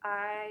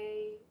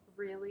I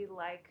really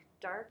like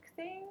dark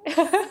things.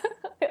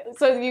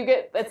 So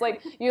it's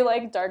like you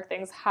like dark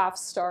things half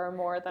star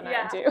more than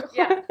I do.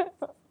 Yeah,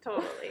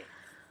 totally.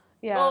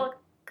 Yeah. Well,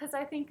 because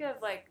I think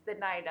of like The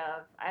Night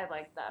Of, I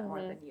like that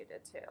more than you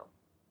did too.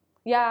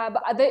 Yeah,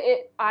 but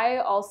I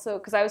also,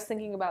 because I was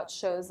thinking about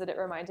shows that it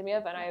reminded me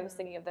of, and I was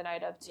thinking of The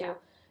Night Of too. Yeah.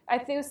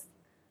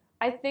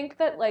 I think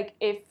that like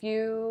if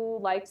you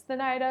liked The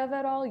Night Of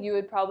at all, you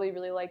would probably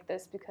really like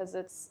this, because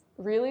it's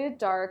really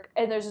dark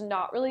and there's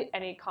not really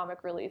any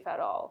comic relief at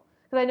all.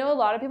 Because I know a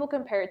lot of people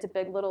compare it to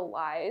Big Little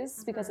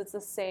Lies, because it's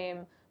the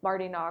same.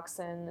 Marty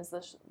Noxon is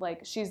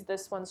she's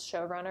this one's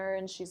showrunner,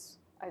 and she's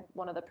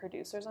one of the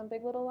producers on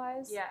Big Little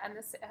Lies. Yeah, and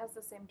it has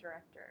the same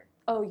director.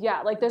 Oh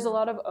yeah, like there's a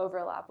lot of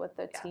overlap with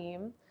the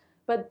team,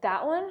 but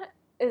that one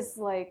is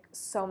like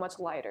so much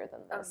lighter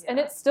than this, and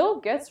it still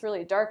gets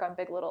really dark on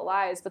Big Little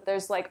Lies, but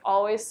there's like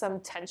always some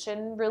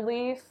tension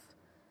relief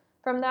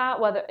from that.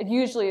 Whether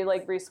usually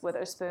like Reese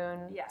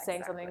Witherspoon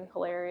saying something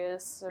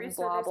hilarious and Reese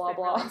blah blah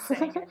blah. Really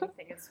saying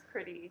anything is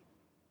pretty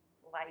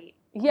light.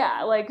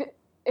 Yeah, like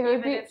it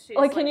would be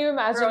like, can you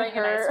imagine her an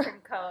ice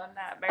cream cone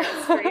at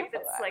Meryl Streep?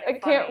 It's like I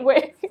can't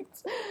wait.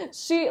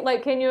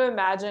 Can you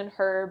imagine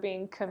her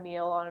being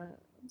Camille on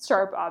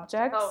Sharp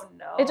Objects? Oh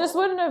no, it just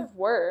wouldn't have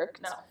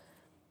worked. No.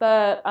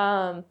 But,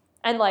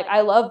 and, like, I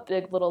love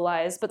Big Little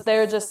Lies, but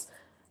they're just,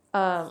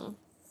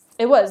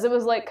 it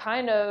was like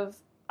kind of,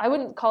 I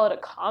wouldn't call it a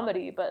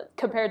comedy, but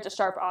compared to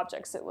Sharp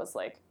Objects, it was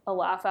like a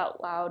laugh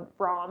out loud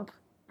romp,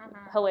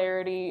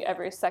 hilarity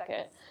every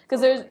second.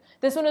 Because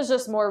this one is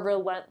just more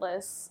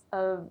relentless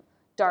of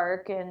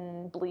dark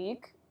and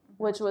bleak,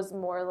 which was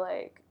more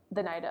like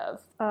The Night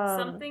Of.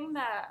 Something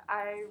that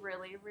I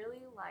really,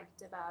 really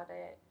liked about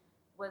it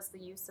was the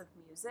use of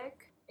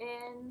music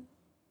in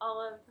all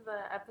of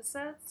the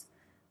episodes,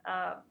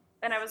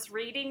 and I was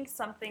reading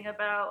something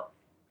about,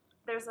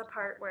 there's a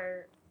part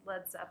where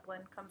Led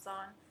Zeppelin comes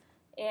on,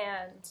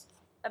 and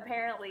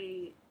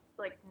apparently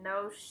like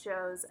no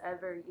shows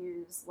ever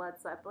use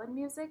Led Zeppelin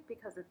music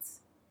because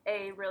it's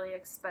really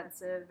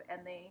expensive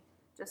and they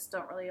just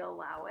don't really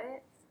allow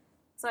it.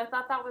 So I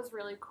thought that was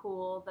really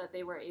cool that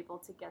they were able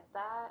to get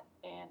that,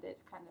 and it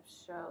kind of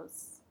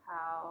shows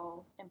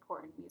how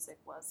important music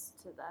was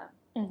to them.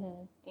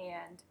 Mm-hmm.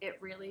 And it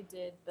really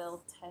did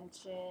build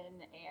tension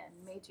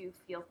and made you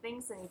feel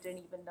things and you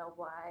didn't even know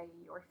why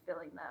you were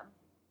feeling them.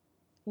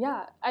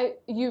 Yeah,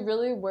 you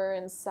really were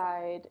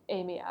inside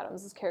Amy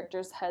Adams'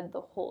 character's head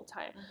the whole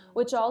time,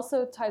 which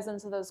also ties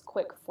into those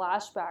quick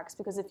flashbacks,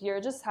 because if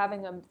you're just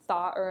having a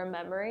thought or a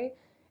memory,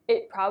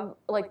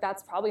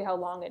 that's probably how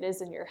long it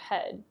is in your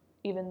head,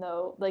 even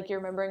though like you're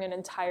remembering an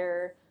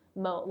entire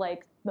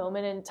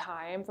moment in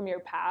time from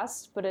your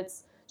past, but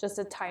it's just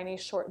a tiny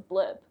short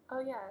blip. Oh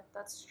yeah,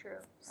 that's true.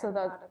 So I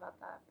thought about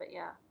that, but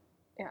yeah,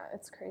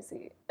 it's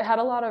crazy. It had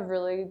a lot of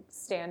really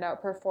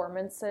standout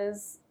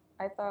performances.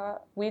 I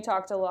thought we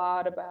talked a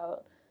lot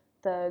about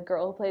the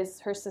girl who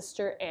plays her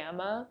sister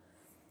Amma.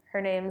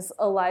 Her name's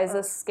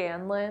Eliza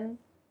Scanlon,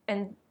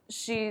 and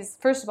she's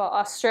first of all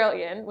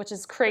Australian, which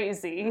is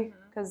crazy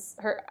because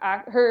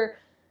her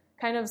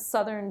kind of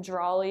southern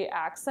drawly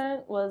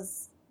accent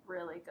was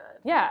really good.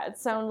 Yeah, it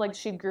sounded like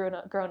she'd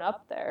grown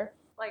up there.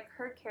 Like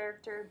her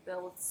character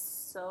builds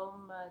so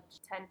much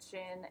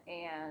tension,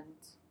 and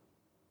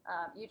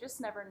you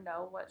just never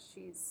know what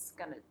she's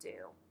gonna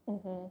do.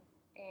 Mm-hmm.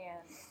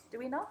 And do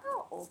we know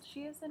how old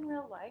she is in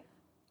real life?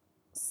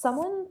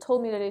 Someone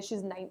told me today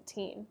she's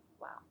 19.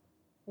 Wow.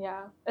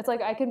 Yeah. It's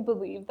like I can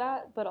believe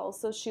that, but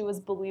also she was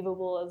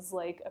believable as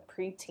like a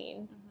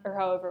preteen or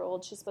however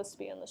old she's supposed to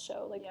be in the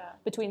show. Like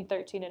between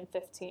 13 and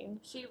 15.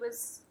 She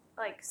was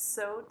like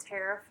so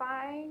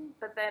terrifying,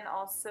 but then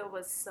also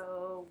was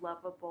so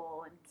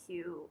lovable and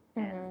cute.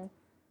 And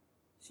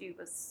she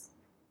was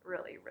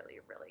really, really,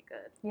 really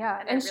good. Yeah.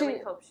 And I really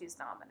hope she's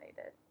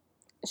nominated.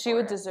 She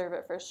would deserve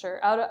it for sure.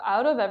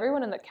 Out of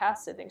everyone in the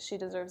cast, I think she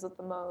deserves it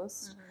the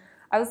most.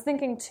 I was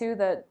thinking, too,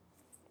 that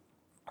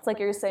it's like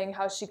you're saying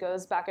how she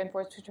goes back and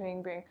forth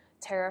between being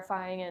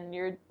terrifying and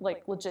you're,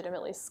 like,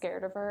 legitimately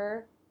scared of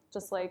her,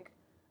 just like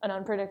an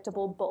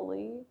unpredictable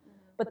bully.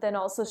 But then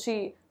also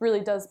she really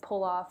does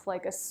pull off,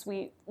 like, a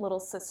sweet little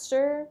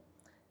sister.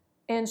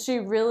 And she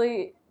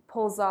really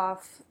pulled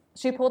off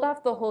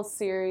the whole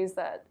series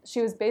that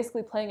she was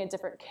basically playing a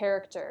different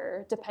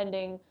character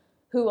depending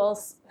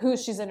who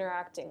she's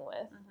interacting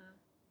with,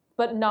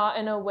 but not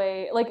in a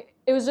way, like,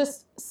 it was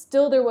just,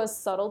 still there was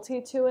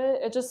subtlety to it.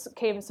 It just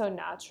came so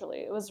naturally.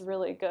 It was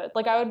really good.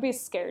 Like, I would be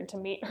scared to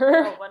meet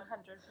her. Oh, 100%.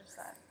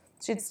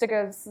 She'd stick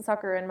a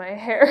sucker in my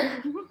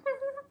hair.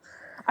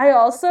 I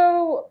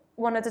also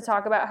wanted to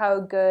talk about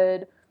how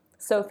good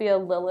Sophia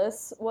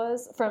Lillis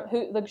was,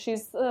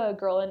 she's the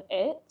girl in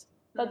It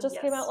that just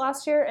came out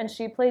last year, and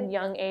she played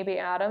young Amy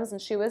Adams,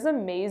 and she was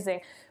amazing.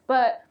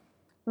 But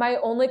my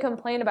only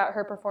complaint about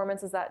her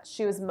performance is that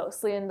she was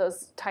mostly in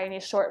those tiny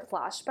short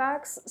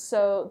flashbacks,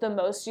 so the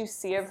most you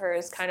see of her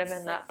is kind of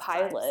in that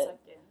pilot. 5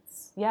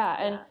 seconds.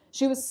 Yeah, and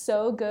she was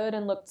so good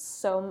and looked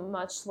so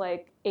much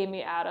like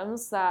Amy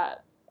Adams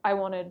that I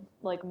wanted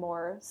like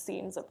more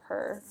scenes of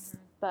her,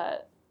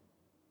 but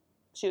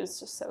she was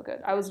just so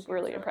good. I was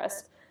really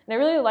impressed. And I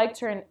really liked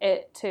her in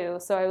It too,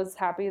 so I was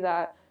happy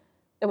that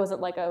it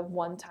wasn't like a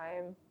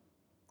one-time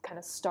kind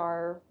of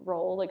star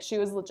role. Like, she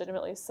was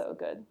legitimately so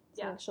good.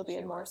 So I think she'll be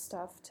in more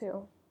stuff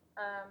too.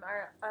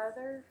 Our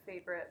other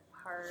favorite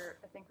part,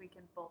 I think we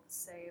can both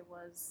say,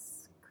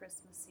 was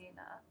Chris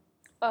Messina.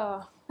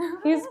 Oh,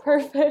 he's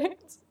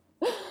perfect.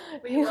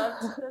 We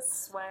loved the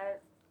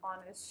sweat on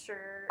his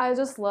shirt. I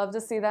just love to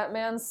see that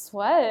man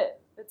sweat.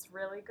 It's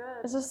really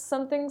good. It's just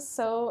something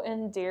so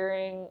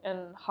endearing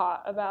and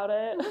hot about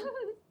it.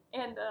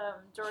 And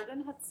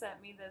Jordan had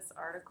sent me this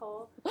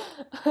article,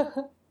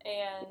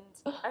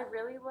 and I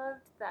really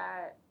loved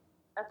that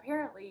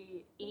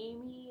apparently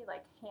Amy,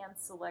 like,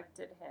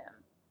 hand-selected him,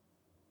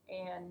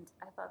 and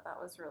I thought that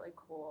was really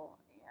cool,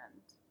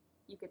 and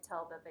you could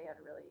tell that they had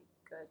really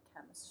good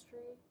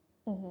chemistry.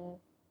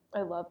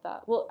 I love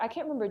that. Well, I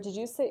can't remember,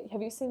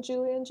 have you seen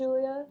Julie and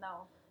Julia?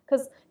 No.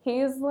 Because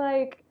he's,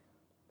 like,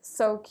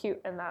 so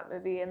cute in that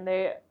movie, and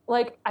they,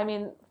 like, I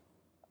mean,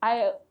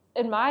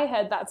 in my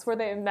head, that's where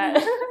they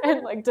met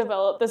and, like,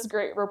 developed this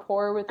great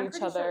rapport with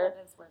each other. Sure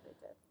that is where they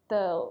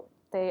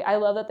did. I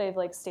love that they've,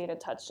 like, stayed in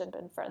touch and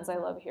been friends. I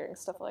love hearing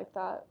stuff like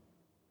that.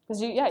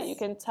 Because, you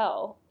can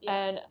tell. Yeah.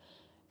 And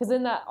because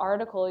in that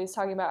article, he's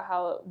talking about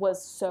how it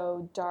was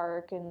so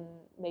dark and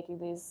making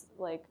these,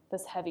 like,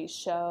 this heavy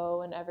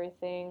show and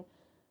everything.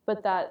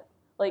 But that,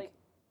 like,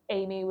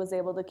 Amy was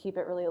able to keep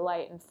it really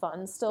light and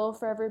fun still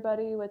for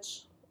everybody,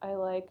 which I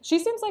like. She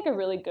seems like a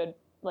really good,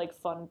 like,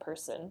 fun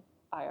person.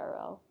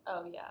 IRL.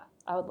 Oh, yeah.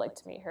 I would like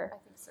to meet her. I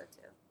think so,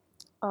 too.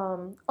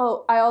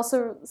 I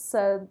also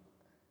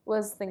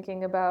was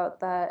thinking about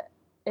that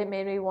it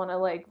made me want to,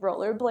 like,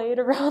 rollerblade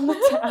around the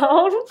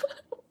town.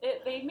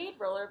 They made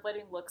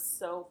rollerblading look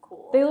so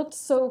cool. They looked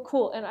so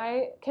cool, and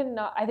I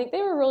think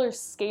they were roller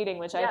skating,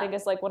 which I think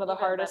is like one of the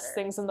even hardest better.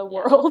 things in the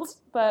world,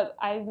 but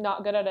I'm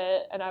not good at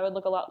it, and I would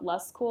look a lot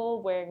less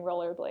cool wearing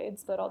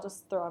rollerblades, but I'll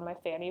just throw on my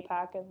fanny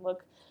pack and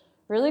look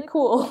really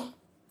cool.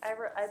 I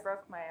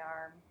broke my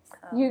arm.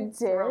 You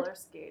did? Roller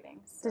skating.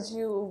 So. Did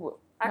you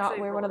not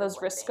wear one of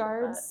those wrist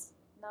guards?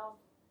 No,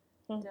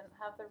 didn't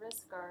have the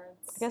wrist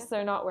guards. I guess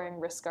they're not wearing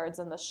wrist guards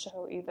in the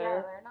show either.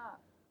 Yeah, they're not.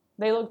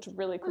 They looked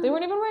really cool. They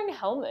weren't even wearing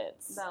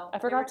helmets. No. I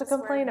forgot to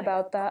complain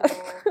about that.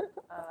 Cool,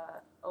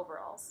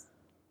 overalls.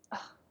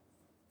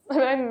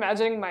 I'm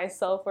imagining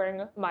myself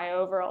wearing my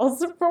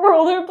overalls for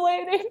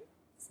rollerblading.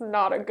 It's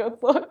not a good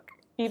look,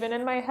 even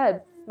in my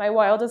head. My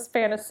wildest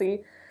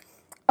fantasy.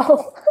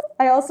 Oh,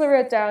 I also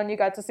wrote down you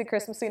got to see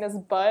Chris Messina's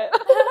butt.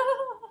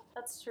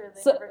 That's true.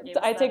 They So, never gave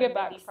I us take that it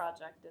back. indie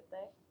project, did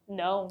they?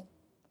 No,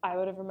 I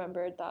would have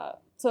remembered that.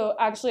 So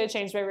actually I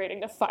changed my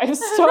rating to 5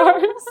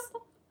 stars.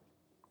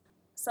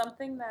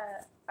 Something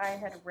that I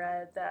had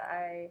read that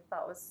I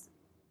thought was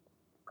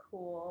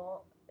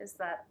cool is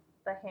that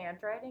the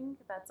handwriting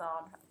that's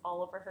on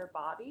all over her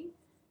body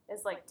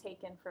is like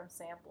taken from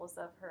samples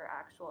of her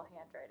actual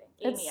handwriting.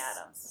 Amy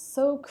Adams.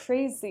 So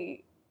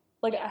crazy.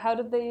 Like, how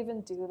did they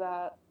even do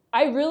that?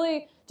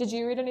 Did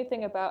you read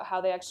anything about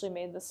how they actually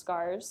made the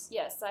scars?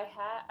 Yes,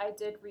 I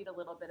did read a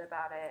little bit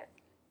about it,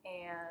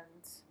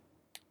 and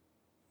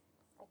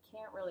I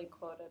can't really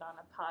quote it on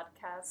a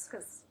podcast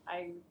because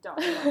I don't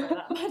remember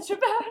that much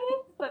about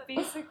it. But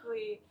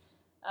basically,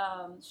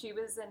 she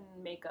was in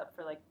makeup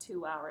for like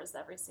 2 hours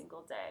every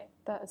single day.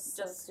 That is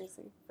so just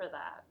crazy. For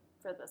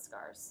the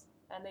scars.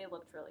 And they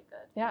looked really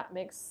good. Yeah, it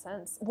makes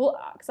sense. Well,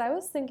 because I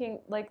was thinking,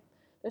 like,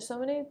 there's so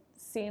many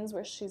scenes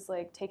where she's,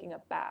 like, taking a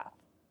bath.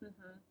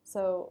 Mm-hmm.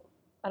 So,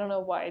 I don't know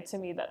why, to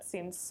me, that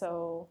seems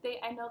so...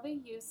 I know they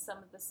use some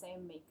of the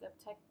same makeup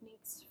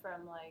techniques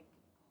from, like,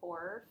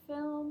 horror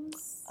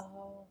films.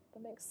 Oh,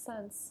 that makes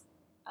sense.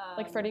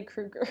 Like Freddy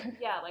Krueger.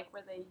 Yeah, like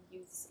where they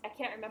use... I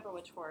can't remember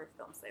which horror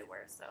films they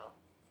were, so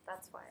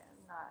that's why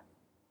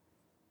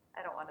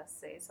I don't want to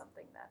say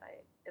something that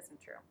isn't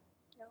true.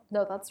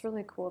 No, that's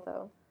really cool,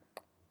 though.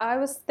 I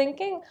was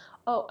thinking,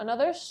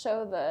 another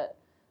show that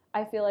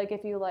I feel like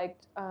if you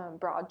liked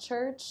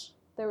Broadchurch,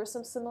 there were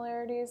some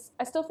similarities.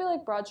 I still feel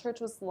like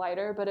Broadchurch was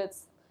lighter, but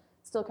it's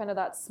still kind of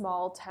that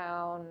small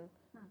town,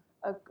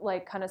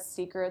 like kind of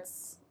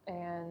secrets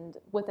and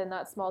within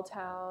that small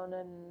town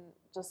and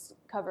just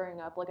covering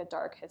up like a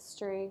dark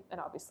history and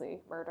obviously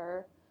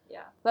murder.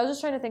 Yeah. But I was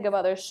just trying to think of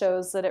other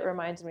shows that it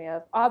reminds me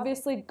of.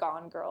 Obviously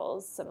Gone Girl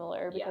is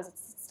similar because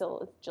it's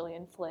still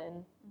Gillian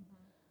Flynn.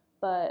 Mm-hmm.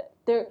 But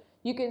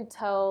you can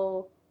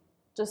tell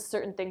just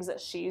certain things that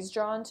she's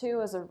drawn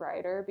to as a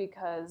writer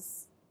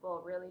because...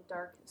 Well, really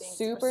dark things.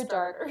 Super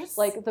dark.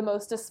 Like the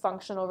most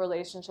dysfunctional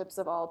relationships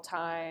of all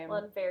time. Well,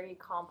 and very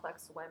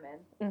complex women.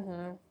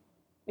 Mm-hmm.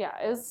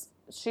 Yeah,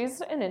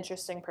 she's an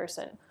interesting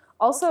person.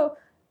 Also,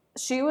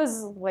 she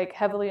was like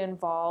heavily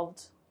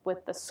involved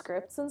with the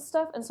scripts and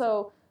stuff. And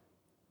so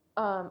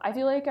I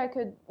feel like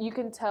you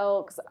can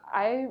tell, because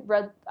I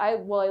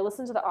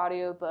listened to the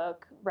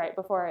audiobook right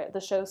before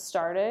the show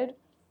started.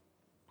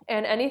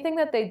 And anything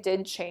that they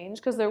did change,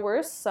 because there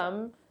were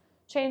some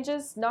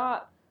changes,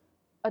 not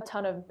a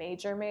ton of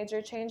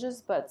major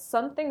changes, but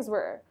some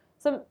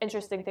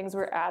interesting things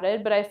were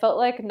added, but I felt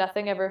like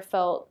nothing ever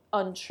felt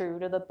untrue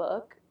to the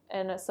book.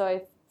 And so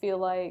I feel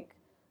like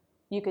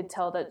you could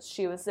tell that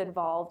she was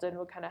involved and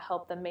would kind of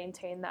help them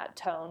maintain that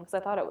tone, because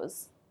I thought it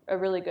was a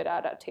really good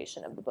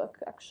adaptation of the book,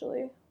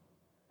 actually.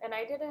 And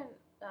I didn't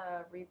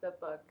read the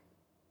book,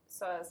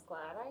 so I was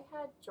glad I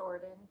had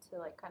Jordan to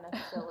like kind of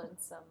fill in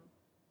some...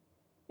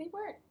 They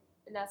weren't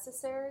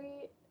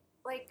necessary,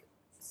 like,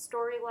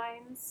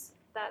 storylines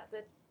that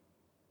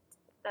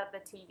the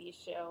TV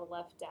show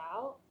left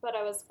out, but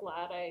I was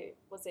glad I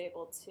was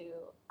able to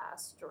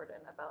ask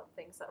Jordan about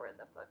things that were in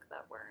the book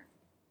that weren't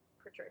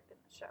portrayed in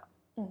the show.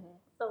 Mm-hmm.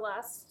 The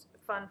last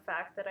fun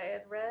fact that I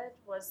had read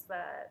was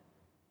that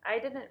I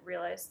didn't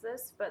realize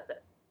this, but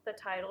the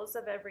titles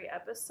of every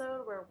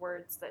episode were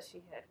words that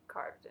she had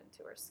carved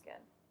into her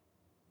skin.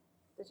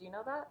 Did you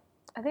know that?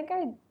 I think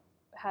I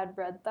had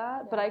read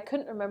that, but I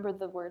couldn't remember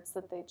the words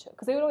that they chose,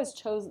 because they would always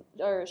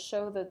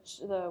show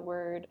the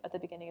word at the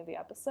beginning of the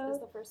episode. Is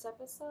the first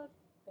episode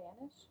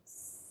Vanish?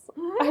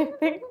 I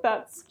think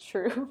that's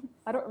true.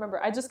 I don't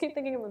remember. I just keep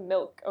thinking of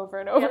Milk over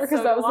and over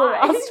because that was the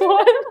last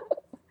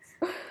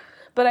one.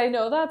 But I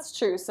know that's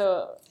true.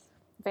 So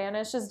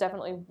Vanish is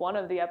definitely one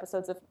of the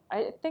episodes.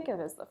 I think it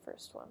is the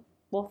first one.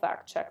 We'll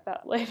fact check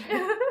that later.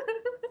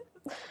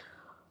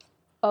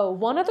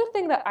 One other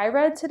thing that I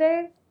read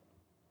today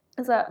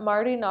is that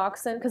Marty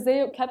Noxon, because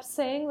they kept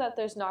saying that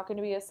there's not going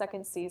to be a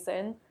second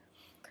season,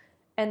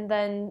 and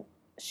then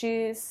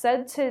she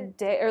said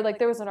today, or like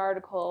there was an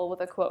article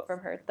with a quote from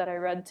her that I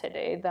read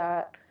today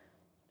that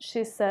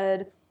she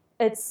said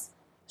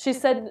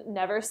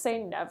never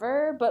say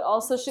never, but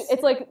also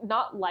it's like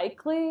not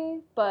likely,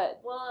 but...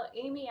 Well,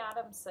 Amy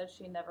Adams says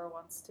she never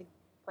wants to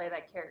play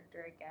that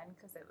character again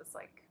because it was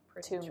like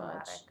pretty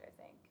traumatic, I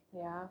think.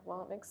 Yeah,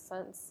 well, it makes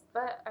sense.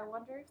 But I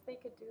wonder if they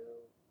could do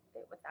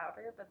it without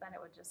her, but then it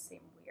would just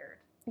seem weird.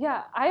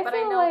 Yeah, I But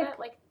feel I know like that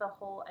like the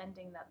whole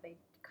ending that they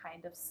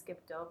kind of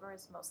skipped over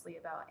is mostly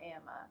about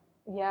Amma.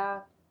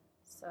 yeah,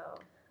 So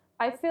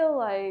I feel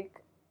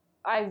like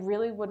I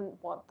really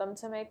wouldn't want them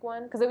to make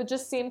one because it would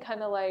just seem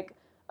kind of like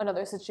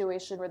another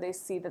situation where they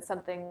see that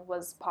something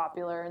was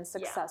popular and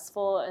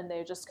successful and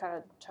they're just kind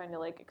of trying to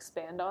like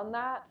expand on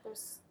that.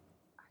 there's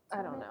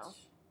I don't know.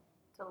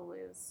 to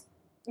lose.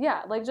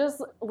 Yeah, like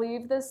just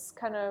leave this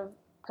kind of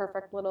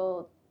perfect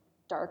little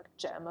dark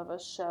gem of a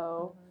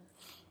show.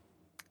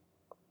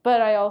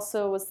 But I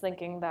also was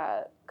thinking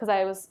that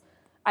because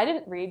I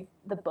didn't read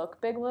the book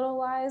Big Little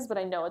Lies, but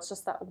I know it's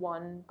just that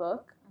one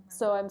book.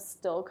 So I'm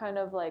still kind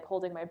of like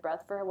holding my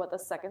breath for what the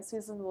second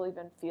season will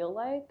even feel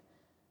like,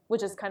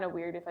 which is kind of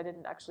weird if I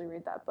didn't actually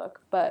read that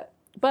book. But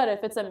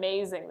if it's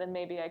amazing, then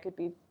maybe I could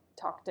be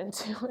talked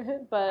into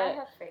it. But I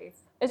have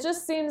faith. It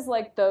just seems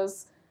like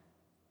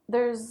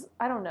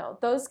I don't know,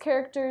 those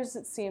characters,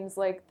 it seems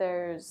like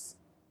there's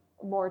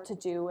more to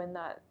do in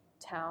that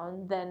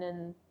town than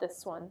in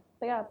this one.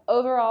 But yeah,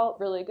 overall,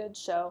 really good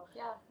show.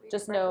 Yeah,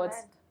 just know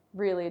it's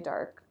really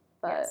dark,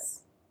 but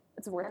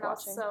it's worth and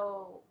watching. And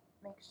also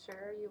make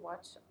sure you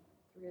watch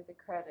through the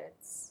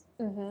credits.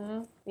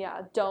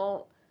 Yeah,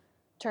 don't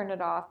turn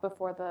it off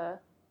before the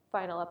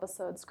final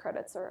episode's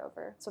credits are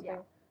over. Something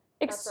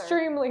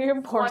extremely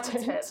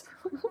important.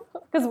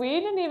 Because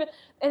we didn't even,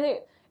 and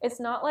it's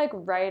not like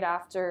right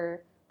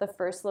after the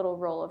first little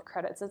roll of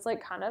credits. It's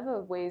like kind of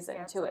a ways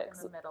into it.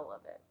 In the middle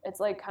of it. It's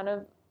like kind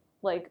of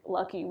like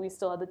lucky we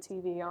still had the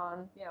TV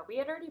on. Yeah, we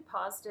had already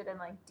paused it and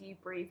like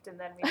debriefed, and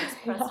then we just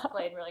pressed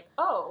play and we're like,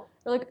 oh.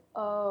 We're like,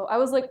 oh. I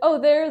was like,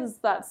 oh, there's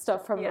that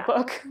stuff from the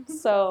book.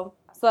 So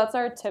that's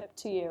our tip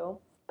to you.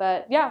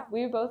 But yeah,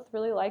 we both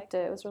really liked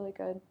it. It was really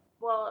good.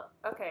 Well,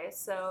 okay,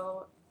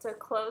 so to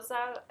close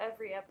out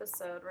every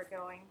episode, we're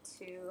going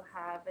to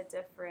have a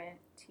different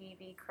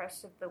TV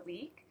crush of the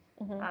week.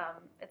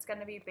 It's going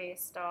to be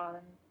based on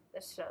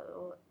the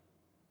show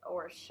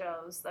or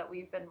shows that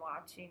we've been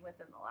watching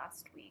within the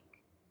last week.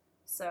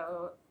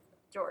 So,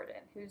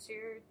 Jordan, who's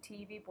your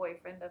TV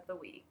boyfriend of the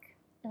week?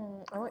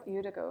 I want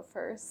you to go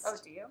first. Oh,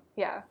 do you?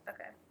 Yeah.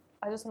 Okay.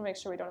 I just want to make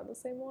sure we don't have the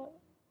same one.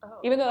 Oh,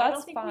 even though that's I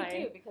don't think fine.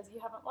 we do because you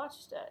haven't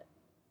watched it.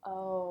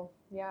 Oh,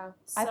 yeah.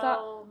 So I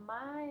thought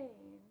mine.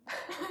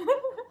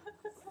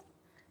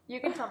 You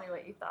can tell me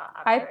what you thought.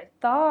 I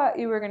thought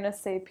you were gonna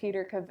say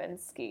Peter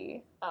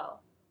Kavinsky. Oh,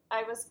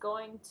 I was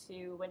going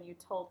to when you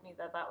told me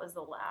that was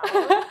allowed.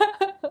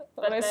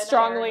 But I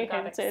strongly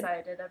got hinted.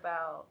 Excited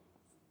about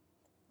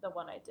the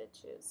one I did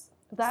choose.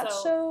 That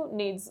show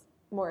needs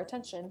more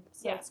attention,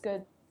 so Yeah. it's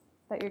good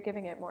that you're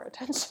giving it more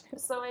attention.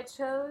 So I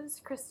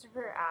chose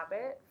Christopher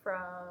Abbott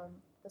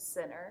from The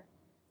Sinner.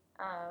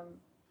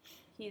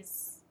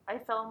 I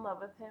fell in love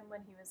with him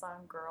when he was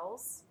on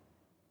Girls,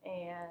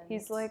 and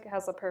He's like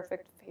has a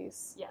perfect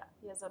face. Yeah,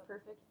 he has a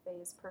perfect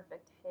face,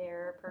 perfect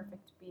hair,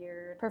 perfect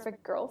beard,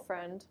 perfect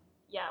girlfriend.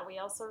 Yeah, we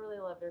also really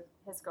love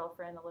his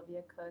girlfriend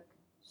Olivia Cooke.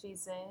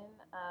 She's in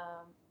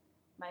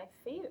my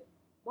favorite,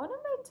 one of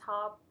my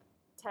top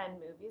 10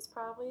 movies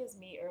probably is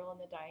Meet Earl and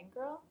the Dying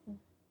Girl,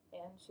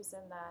 and she's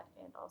in that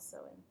and also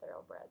in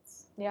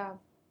Thoroughbreds. Yeah,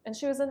 and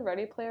she was in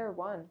Ready Player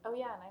One. Oh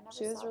yeah, and I never.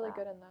 She was saw really that.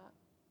 good in that.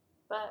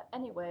 But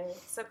anyway,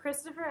 so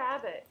Christopher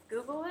Abbott,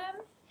 Google him.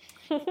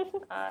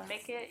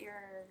 Make it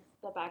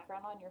the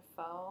background on your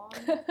phone.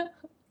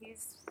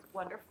 He's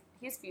wonderful.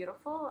 He's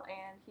beautiful,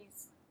 and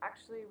he's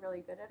actually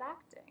really good at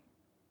acting.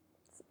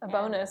 It's a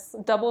bonus,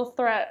 double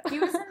threat. He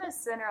was in The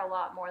Sinner a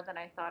lot more than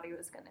I thought he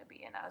was going to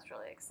be, and I was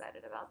really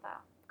excited about that.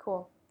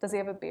 Cool. Does he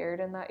have a beard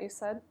in that, you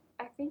said?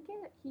 I think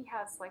he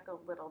has like a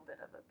little bit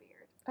of a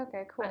beard.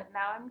 Okay, cool. But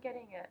now I'm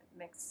getting it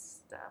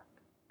mixed up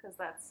because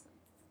that's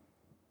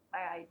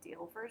my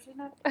ideal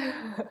version of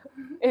it.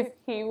 If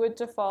he would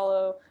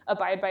to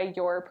abide by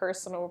your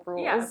personal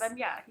rules. Yeah, then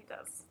yeah, he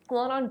does.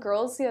 Well, and on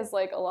Girls, he has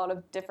like a lot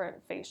of different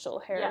facial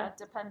hair. Yeah, it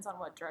depends on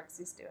what drugs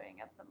he's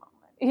doing at the moment.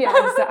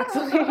 Yeah,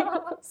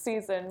 exactly.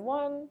 Season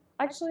 1.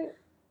 Actually,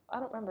 I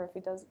don't remember if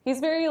he does.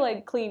 He's very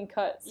like clean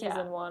cut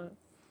season 1.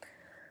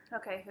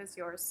 Okay, who's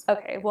yours?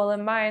 Okay, well,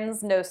 in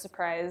mine's no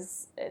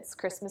surprise. It's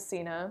Chris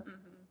Messina.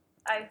 Mm-hmm.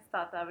 I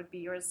thought that would be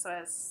yours, so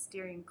I was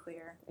steering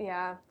clear.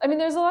 Yeah. I mean,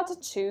 there's a lot to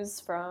choose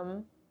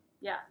from.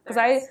 Yeah.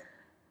 Because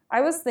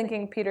I was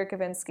thinking Peter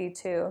Kavinsky,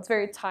 too. It's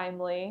very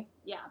timely.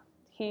 Yeah.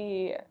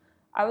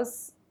 I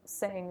was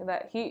saying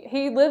that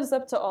he lives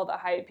up to all the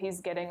hype he's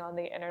getting on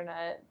the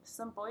internet.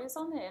 Some boys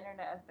on the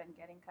internet have been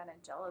getting kind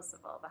of jealous of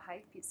all the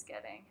hype he's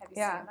getting. Have you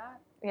seen that?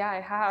 Yeah,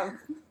 I have.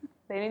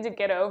 They need to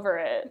get over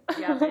it.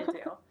 Yeah, they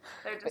do.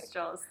 They're just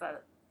jealous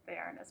that they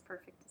aren't as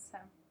perfect as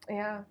him.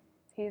 Yeah.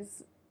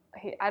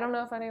 I don't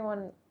know if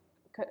anyone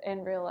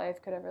in real life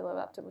could ever live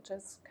up to, which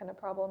is kind of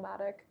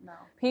problematic. No.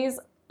 He's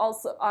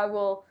also, I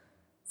will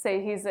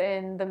say he's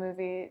in the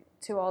movie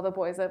To All the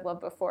Boys I've Loved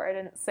Before. I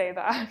didn't say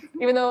that.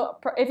 Even though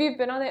if you've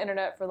been on the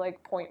internet for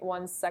like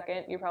 0.1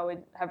 second, you probably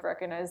have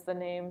recognized the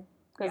name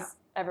because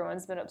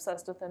everyone's been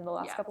obsessed with him the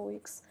last couple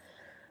weeks.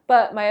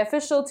 But my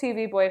official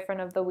TV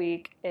boyfriend of the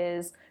week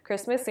is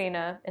Chris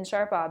Messina in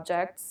Sharp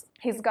Objects.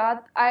 He's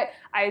got,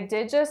 I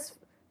did just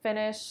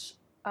finish,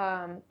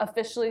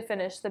 officially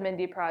finish the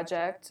Mindy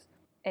Project,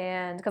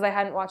 and because I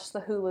hadn't watched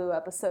the Hulu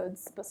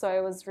episodes, but so I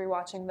was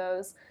rewatching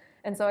those.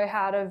 And so I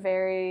had a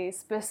very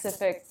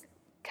specific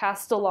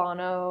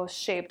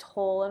Castellano-shaped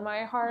hole in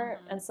my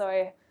heart, and so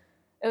it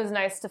was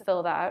nice to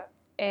fill that.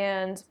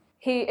 And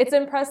it's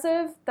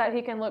impressive that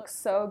he can look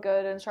so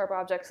good in Sharp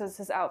Objects because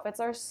his outfits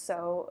are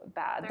so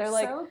bad. They're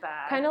like so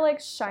bad. Kind of like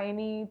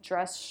shiny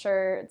dress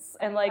shirts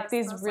and like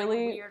these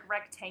really like, weird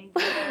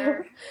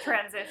rectangular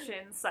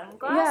transition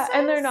sunglasses. Yeah,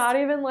 and they're not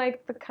even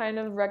like the kind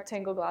of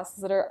rectangle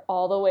glasses that are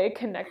all the way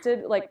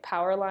connected, like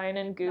Powerline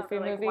and Goofy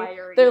Movie.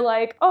 Wiry. They're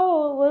like,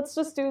 oh, let's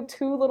just do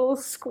two little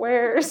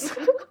squares.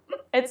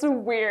 It's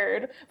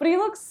weird, but he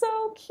looks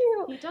so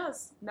cute. He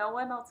does. No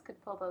one else could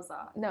pull those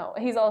off. No,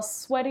 he's all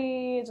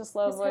sweaty. Just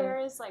love his hair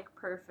is like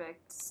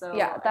perfect. So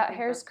yeah, that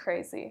hair's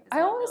crazy.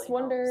 I always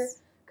wonder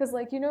because,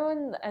 like, in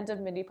the end of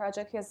Mindy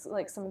Project, he has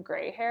like some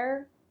gray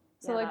hair.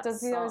 So like, does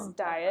he always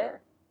dye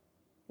it?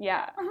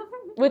 Yeah,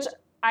 which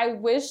I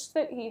wish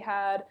that he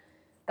had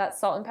that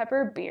salt and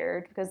pepper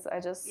beard because I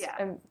just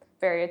am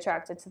very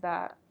attracted to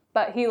that.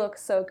 But he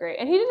looks so great,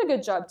 and he did a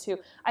good job too.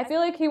 I feel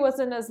like he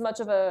wasn't as much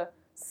of a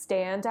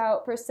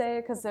standout per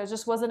se because there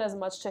just wasn't as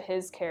much to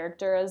his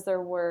character as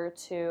there were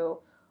to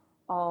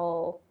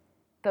all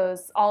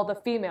the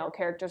female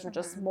characters were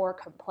just more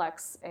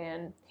complex,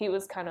 and he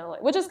was kind of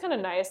like, which is kind of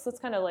nice. It's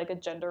kind of like a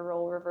gender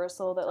role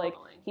reversal that like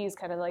he's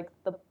kind of like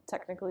the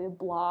technically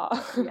blah.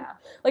 Yeah.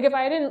 Like if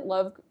I didn't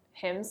love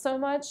him so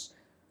much,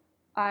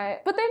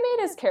 but they made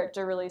his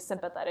character really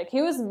sympathetic.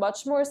 He was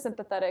much more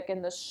sympathetic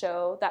in the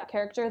show, that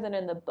character, than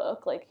in the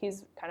book. Like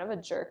he's kind of a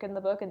jerk in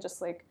the book and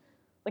just like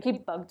he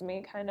bugged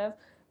me kind of,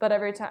 but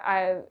every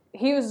time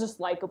he was just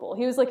likable.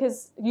 He was like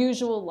his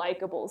usual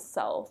likable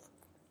self,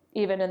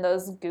 even in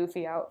those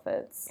goofy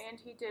outfits. And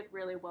he did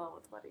really well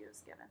with what he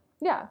was given.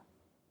 Yeah,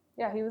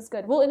 he was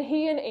good. Well, and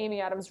he and Amy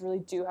Adams really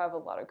do have a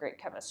lot of great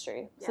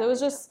chemistry. So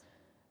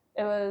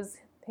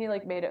he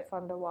like made it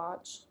fun to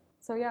watch.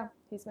 So yeah,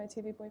 he's my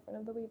TV boyfriend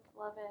of the week.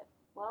 Love it.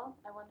 Well,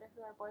 I wonder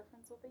who our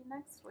boyfriends will be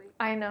next week.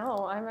 I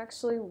know. I'm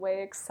actually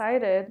way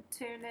excited.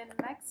 Tune in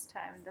next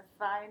time to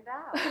find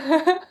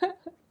out.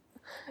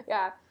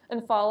 Yeah,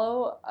 and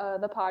follow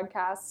the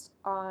podcast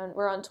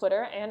we're on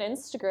Twitter and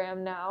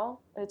Instagram now.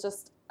 It's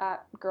just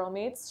at Girl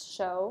Meets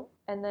Show.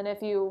 And then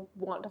if you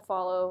want to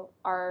follow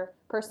our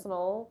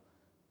personal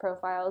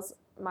profiles,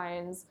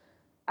 mine's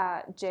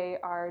at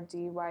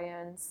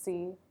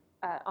JRDYNC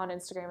on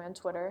Instagram and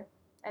Twitter.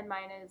 And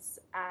mine is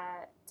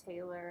at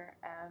Taylor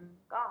M.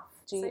 Goff.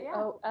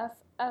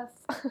 Goff.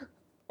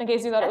 In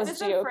case you thought it was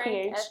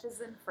GOPH. F is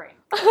in Frank.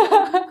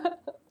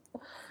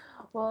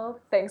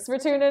 Well, thanks for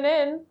tuning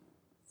in.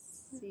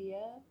 See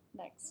ya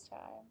next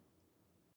time.